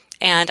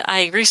 and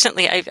I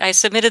recently I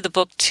submitted the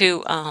book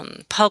to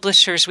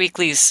Publishers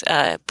Weekly's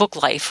Book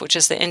Life, which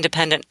is the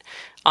independent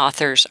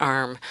authors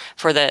arm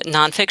for the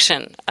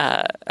nonfiction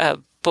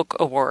book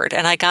award,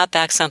 and I got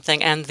back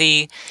something, and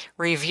the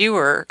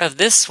reviewer of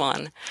this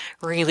one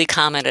really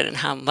commented on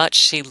how much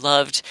she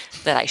loved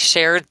that I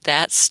shared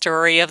that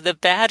story of the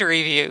bad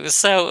reviews.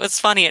 So it's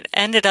funny, it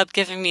ended up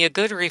giving me a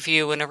good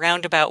review in a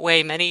roundabout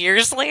way many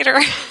years later.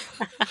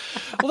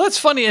 Well, that's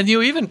funny, and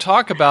you even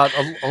talk about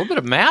a little bit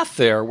of math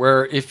there,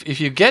 where if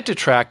you get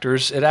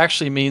detractors, it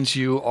actually means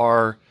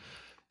you're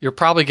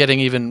probably getting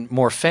even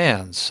more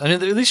fans. I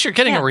mean, at least you're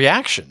getting a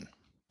reaction.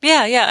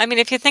 Yeah. I mean,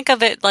 if you think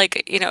of it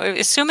like,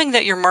 assuming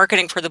that your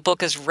marketing for the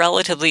book is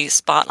relatively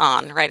spot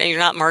on, right? And you're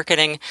not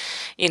marketing,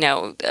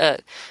 a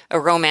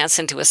romance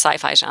into a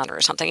sci-fi genre or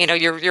something.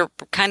 You're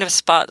kind of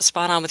spot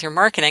on with your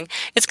marketing.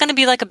 It's going to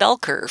be like a bell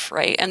curve,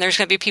 right? And there's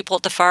going to be people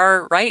at the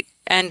far right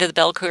end of the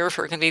bell curve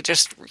who are going to be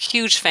just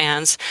huge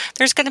fans.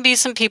 There's going to be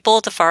some people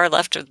at the far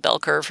left of the bell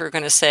curve who are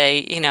going to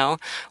say,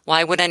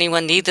 why would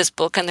anyone need this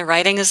book? And the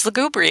writing is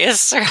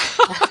lugubrious.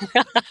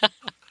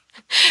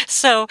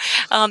 So,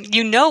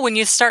 when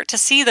you start to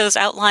see those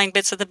outlying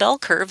bits of the bell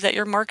curve that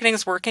your marketing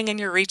is working and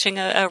you're reaching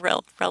a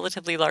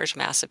relatively large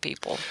mass of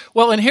people.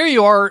 Well, and here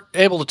you are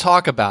able to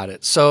talk about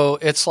it. So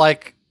it's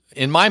like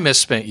in my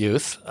misspent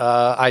youth,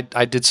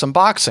 I did some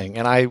boxing,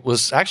 and I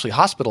was actually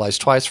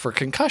hospitalized twice for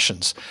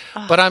concussions.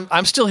 Oh. But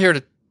I'm still here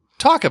to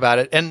talk about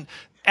it. And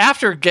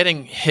after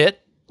getting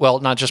hit, well,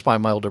 not just by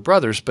my older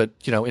brothers, but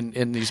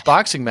in these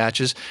boxing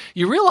matches,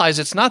 you realize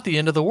it's not the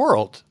end of the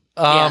world.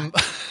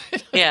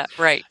 Yeah,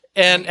 right.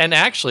 And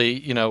actually,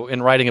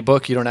 in writing a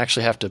book, you don't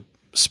actually have to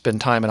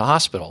spend time in a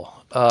hospital.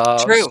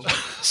 True.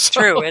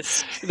 So True.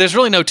 there's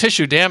really no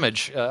tissue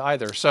damage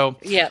either. So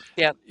Yep.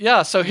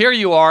 yeah. So here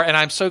you are, and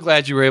I'm so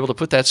glad you were able to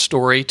put that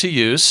story to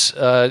use.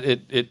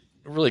 It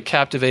really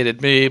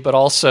captivated me, but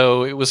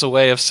also it was a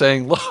way of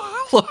saying,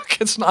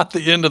 look, it's not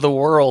the end of the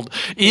world.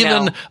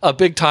 Even a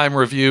big time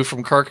review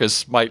from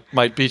Kirkus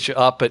might beat you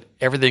up, but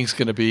everything's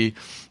going to be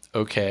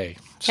okay.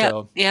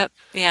 So Yep.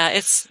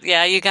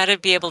 Yeah. You got to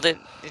be able to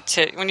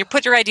when you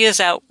put your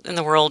ideas out in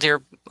the world,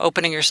 you're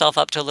opening yourself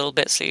up to a little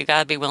bit. So you got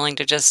to be willing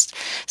to just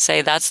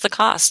say that's the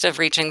cost of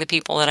reaching the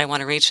people that I want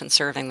to reach and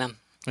serving them.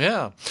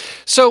 yeah.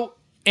 So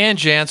Ann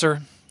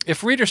Janzer,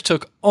 if readers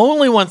took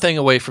only one thing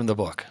away from the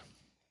book,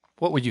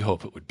 what would you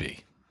hope it would be?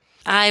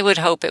 I would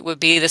hope it would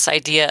be this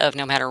idea of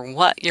no matter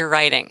what you're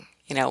writing,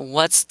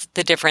 what's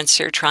the difference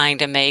you're trying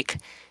to make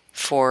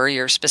for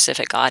your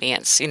specific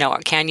audience?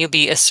 Can you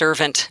be a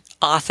servant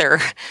author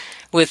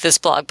with this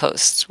blog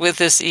post, with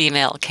this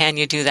email? Can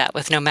you do that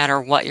with no matter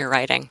what you're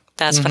writing?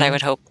 That's what I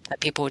would hope that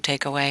people would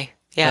take away.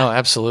 Yeah. Oh,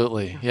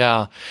 absolutely.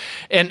 Yeah.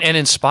 And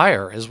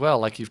inspire as well,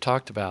 like you've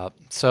talked about.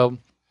 So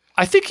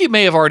I think you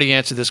may have already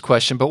answered this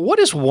question, but what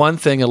is one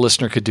thing a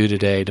listener could do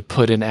today to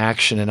put in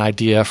action an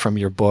idea from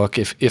your book,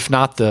 if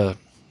not the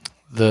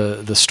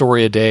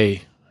story a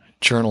day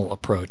journal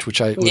approach, which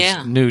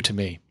was new to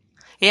me?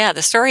 Yeah,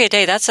 the story a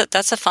day, that's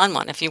a fun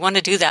one. If you want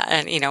to do that,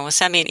 and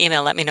send me an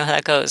email, let me know how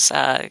that goes,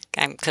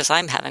 because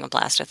I'm having a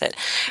blast with it.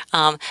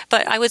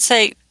 But I would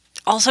say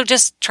also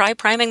just try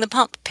priming the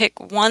pump. Pick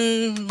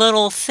one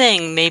little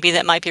thing maybe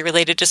that might be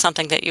related to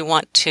something that you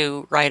want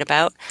to write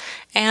about,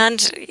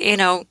 and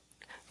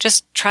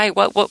just try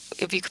what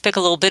if you could pick a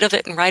little bit of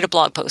it and write a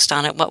blog post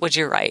on it. What would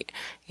you write?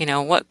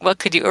 What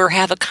could you, or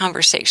have a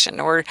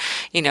conversation, or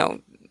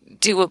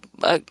do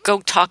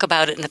go talk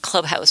about it in the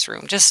clubhouse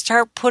room. Just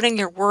start putting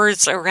your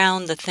words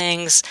around the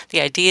things,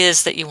 the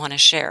ideas that you want to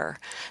share.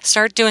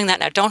 Start doing that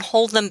now. Don't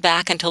hold them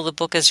back until the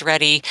book is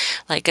ready,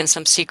 like in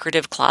some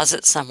secretive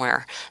closet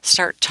somewhere.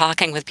 Start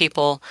talking with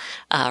people,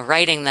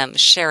 writing them,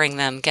 sharing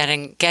them,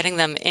 getting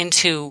them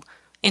into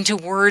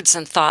words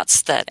and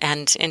thoughts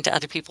and into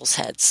other people's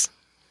heads.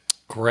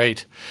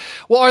 Great.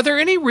 Well, are there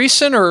any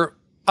recent or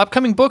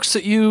upcoming books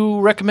that you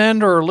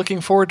recommend or are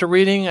looking forward to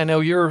reading? I know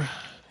you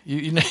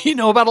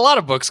know about a lot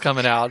of books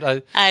coming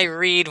out. I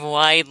read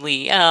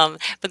widely,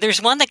 but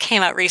there's one that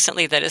came out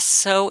recently that is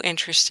so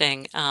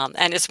interesting,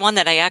 and it's one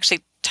that I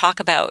actually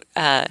talk about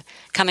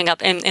coming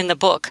up in the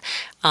book.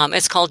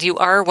 It's called "You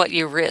Are What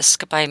You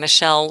Risk" by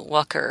Michelle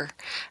Wucker.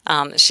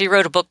 She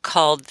wrote a book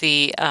called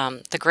the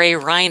Gray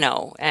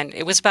Rhino, and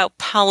it was about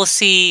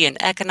policy and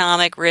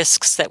economic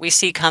risks that we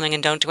see coming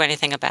and don't do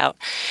anything about.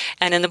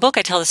 And in the book,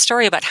 I tell the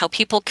story about how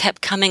people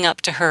kept coming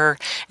up to her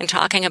and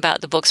talking about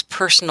the book's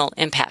personal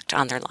impact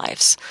on their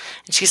lives.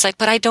 And she's like,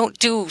 "But I don't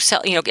do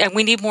and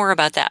we need more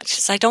about that."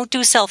 She says, "I don't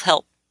do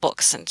self-help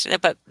books,"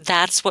 but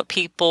that's what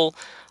people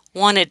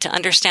wanted to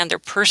understand, their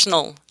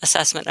personal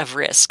assessment of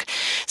risk.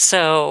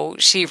 So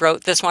she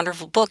wrote this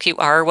wonderful book, You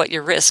Are What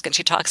You Risk, and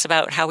she talks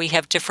about how we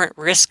have different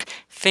risk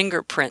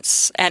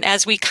fingerprints. And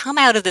as we come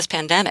out of this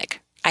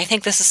pandemic, I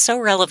think this is so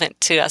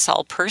relevant to us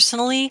all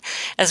personally,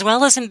 as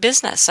well as in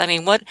business. I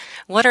mean, what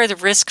are the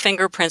risk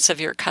fingerprints of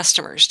your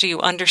customers? Do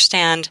you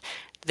understand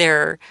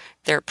their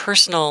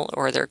personal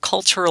or their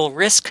cultural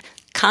risk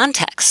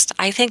context?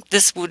 I think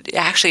this would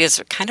actually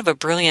is kind of a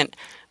brilliant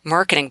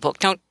marketing book.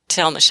 Don't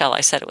tell Michelle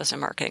I said it was a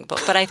marketing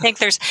book, but I think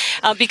there's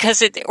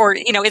because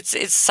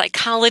it's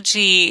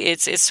psychology,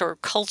 it's sort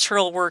of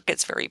cultural work,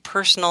 it's very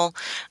personal.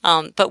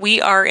 But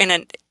we are in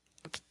a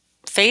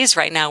phase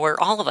right now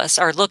where all of us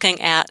are looking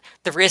at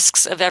the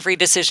risks of every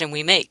decision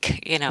we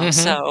make.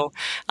 So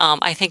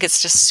I think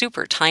it's just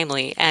super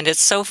timely, and it's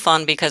so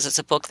fun because it's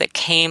a book that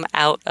came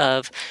out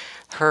of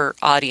her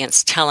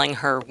audience telling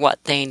her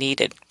what they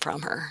needed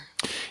from her.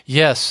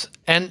 Yes,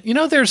 and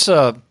there's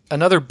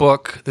another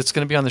book that's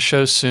going to be on the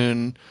show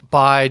soon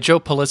by Joe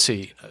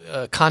Polizzi,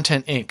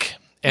 Content Inc.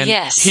 And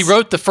he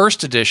wrote the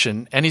first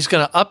edition, and he's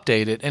going to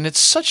update it. And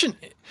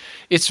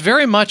it's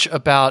very much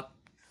about,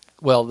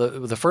 well,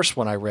 the first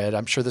one I read.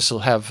 I'm sure this will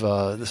have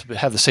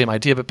the same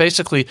idea, but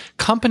basically,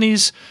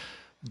 companies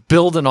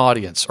build an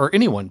audience, or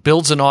anyone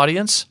builds an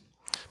audience,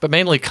 but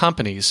mainly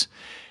companies,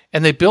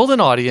 and they build an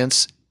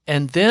audience,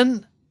 and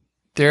then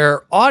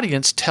their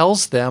audience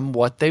tells them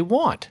what they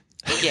want.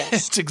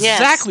 Yes. It's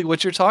exactly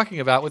what you're talking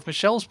about with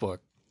Michelle's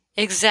book.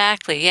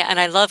 Exactly. Yeah. And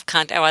I love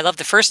I love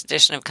the first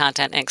edition of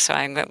Content Inc. So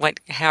I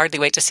hardly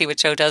wait to see what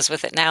Joe does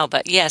with it now.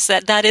 But yes,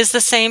 that is the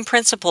same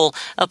principle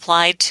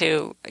applied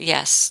to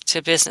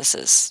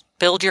businesses.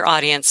 Build your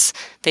audience.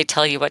 They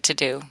tell you what to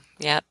do.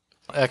 Yep.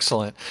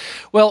 Excellent.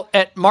 Well,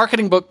 at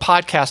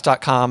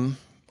marketingbookpodcast.com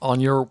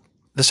on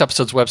this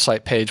episode's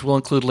website page, we'll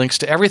include links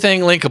to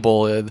everything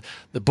linkable,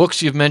 the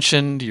books you've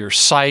mentioned, your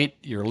site,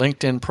 your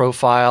LinkedIn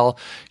profile,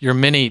 your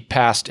many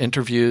past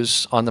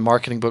interviews on the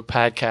Marketing Book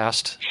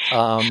Podcast.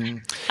 I'll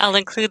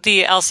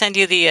send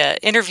you the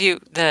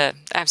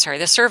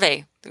the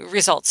survey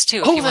results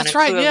too. Oh, if you that's want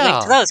right, to include a yeah.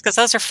 link to those, because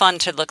those are fun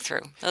to look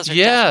through. Those are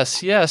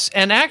Yes.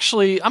 And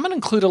actually, I'm going to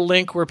include a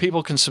link where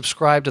people can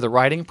subscribe to the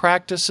writing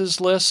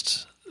practices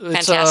list.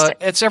 Fantastic.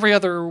 It's every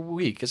other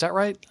week. Is that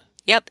right?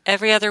 Yep,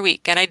 every other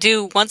week, and I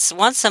do once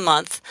a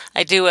month.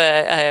 I do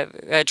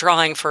a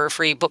drawing for a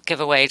free book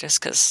giveaway,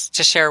 just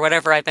to share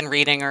whatever I've been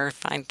reading or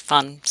find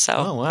fun. So,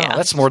 Oh, wow. yeah.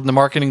 That's more than the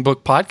Marketing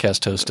Book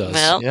Podcast host does.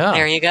 Well, yeah.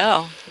 there you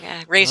go.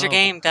 Yeah, raise your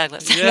game,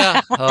 Douglas. Yeah.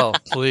 Oh,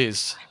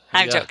 please.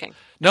 I'm Yeah. joking.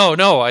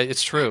 No,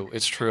 it's true.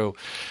 It's true.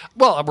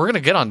 Well, we're going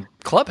to get on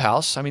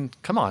Clubhouse. I mean,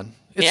 come on.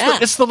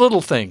 It's the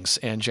little things,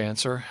 Ann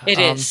Janzer. It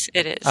is.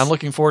 I'm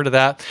looking forward to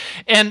that.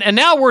 And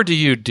now word to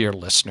you, dear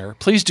listener.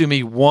 Please do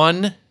me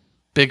one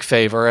big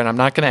favor, and I'm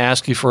not going to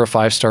ask you for a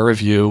 5-star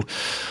review,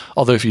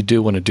 although if you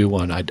do want to do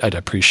one, I'd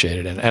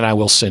appreciate it, and I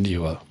will send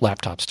you a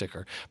laptop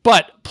sticker.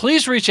 But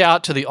please reach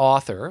out to the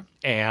author,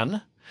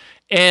 Anne,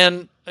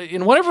 and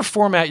in whatever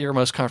format you're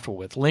most comfortable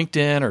with,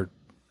 LinkedIn or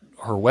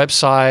her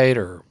website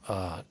or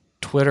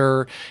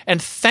Twitter,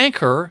 and thank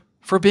her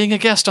for being a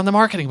guest on the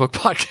Marketing Book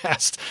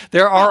Podcast.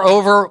 There are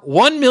over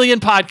 1 million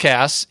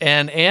podcasts,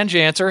 and Ann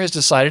Janzer has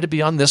decided to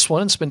be on this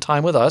one and spend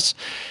time with us.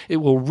 It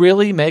will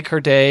really make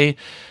her day,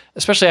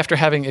 especially after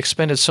having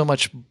expended so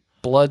much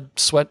blood,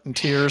 sweat, and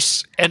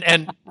tears,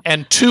 and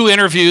 2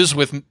 interviews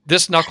with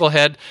this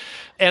knucklehead.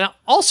 And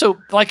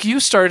also, like you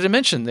started to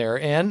mention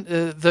there, Ann,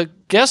 the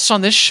guests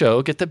on this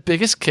show get the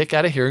biggest kick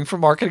out of hearing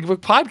from Marketing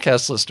Book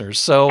Podcast listeners.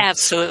 So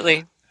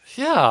Absolutely.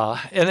 Yeah,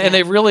 and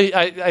they really,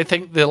 I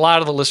think that a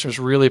lot of the listeners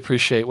really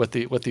appreciate what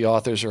the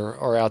authors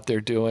are out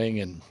there doing,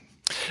 and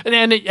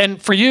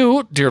for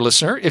you, dear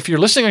listener, if you're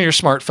listening on your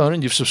smartphone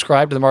and you've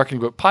subscribed to the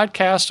Marketing Book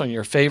Podcast on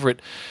your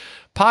favorite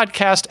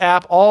podcast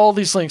app, all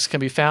these links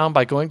can be found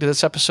by going to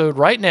this episode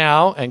right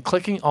now and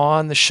clicking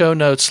on the show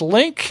notes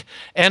link.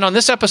 And on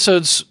this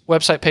episode's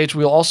website page,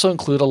 we'll also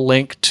include a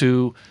link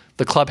to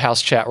the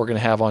Clubhouse chat we're going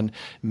to have on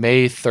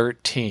May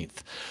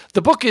 13th.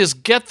 The book is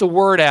Get the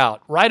Word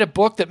Out. Write a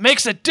book that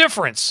makes a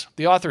difference.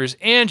 The author is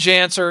Ann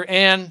Janzer.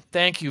 Ann,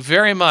 thank you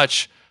very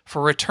much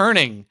for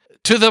returning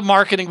to the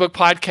Marketing Book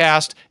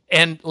Podcast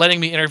and letting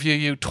me interview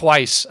you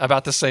twice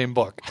about the same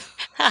book.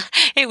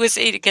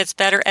 It gets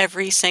better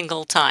every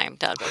single time,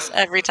 Douglas.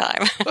 Every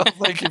time. Well,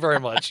 thank you very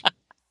much.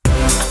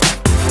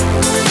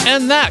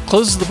 And that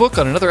closes the book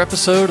on another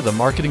episode of the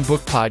Marketing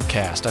Book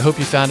Podcast. I hope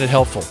you found it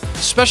helpful.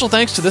 Special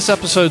thanks to this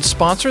episode's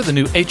sponsor, the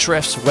new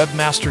Ahrefs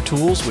Webmaster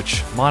Tools,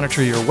 which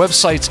monitor your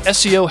website's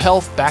SEO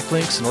health,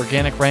 backlinks, and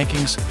organic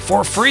rankings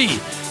for free.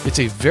 It's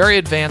a very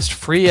advanced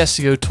free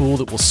SEO tool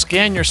that will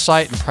scan your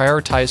site and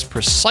prioritize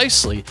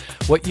precisely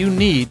what you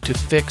need to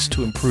fix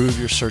to improve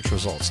your search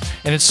results.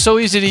 And it's so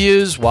easy to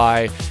use,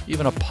 why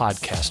even a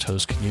podcast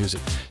host can use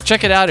it.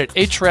 Check it out at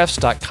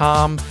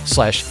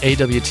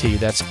ahrefs.com/AWT.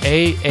 That's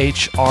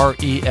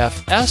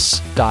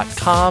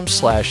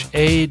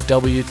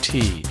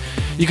ahrefs.com/AWT.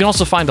 You can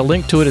also find a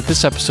link to it at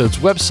this episode's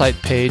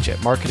website page at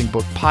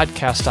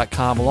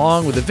marketingbookpodcast.com,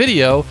 along with a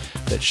video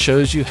that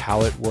shows you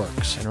how it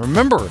works. And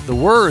remember the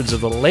words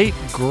of the late,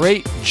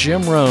 great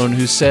Jim Rohn,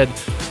 who said,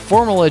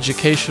 "Formal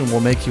education will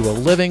make you a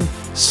living,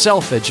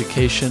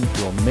 self-education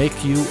will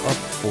make you a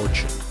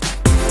fortune."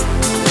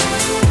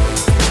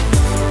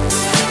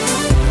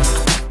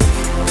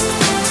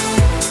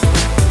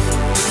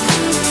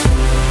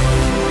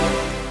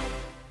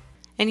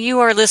 And you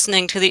are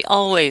listening to the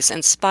always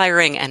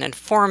inspiring and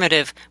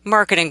informative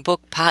Marketing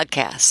Book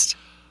Podcast.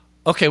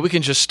 Okay, we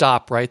can just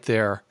stop right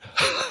there.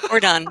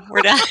 We're done.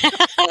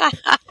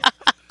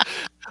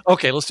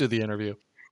 Okay, let's do the interview.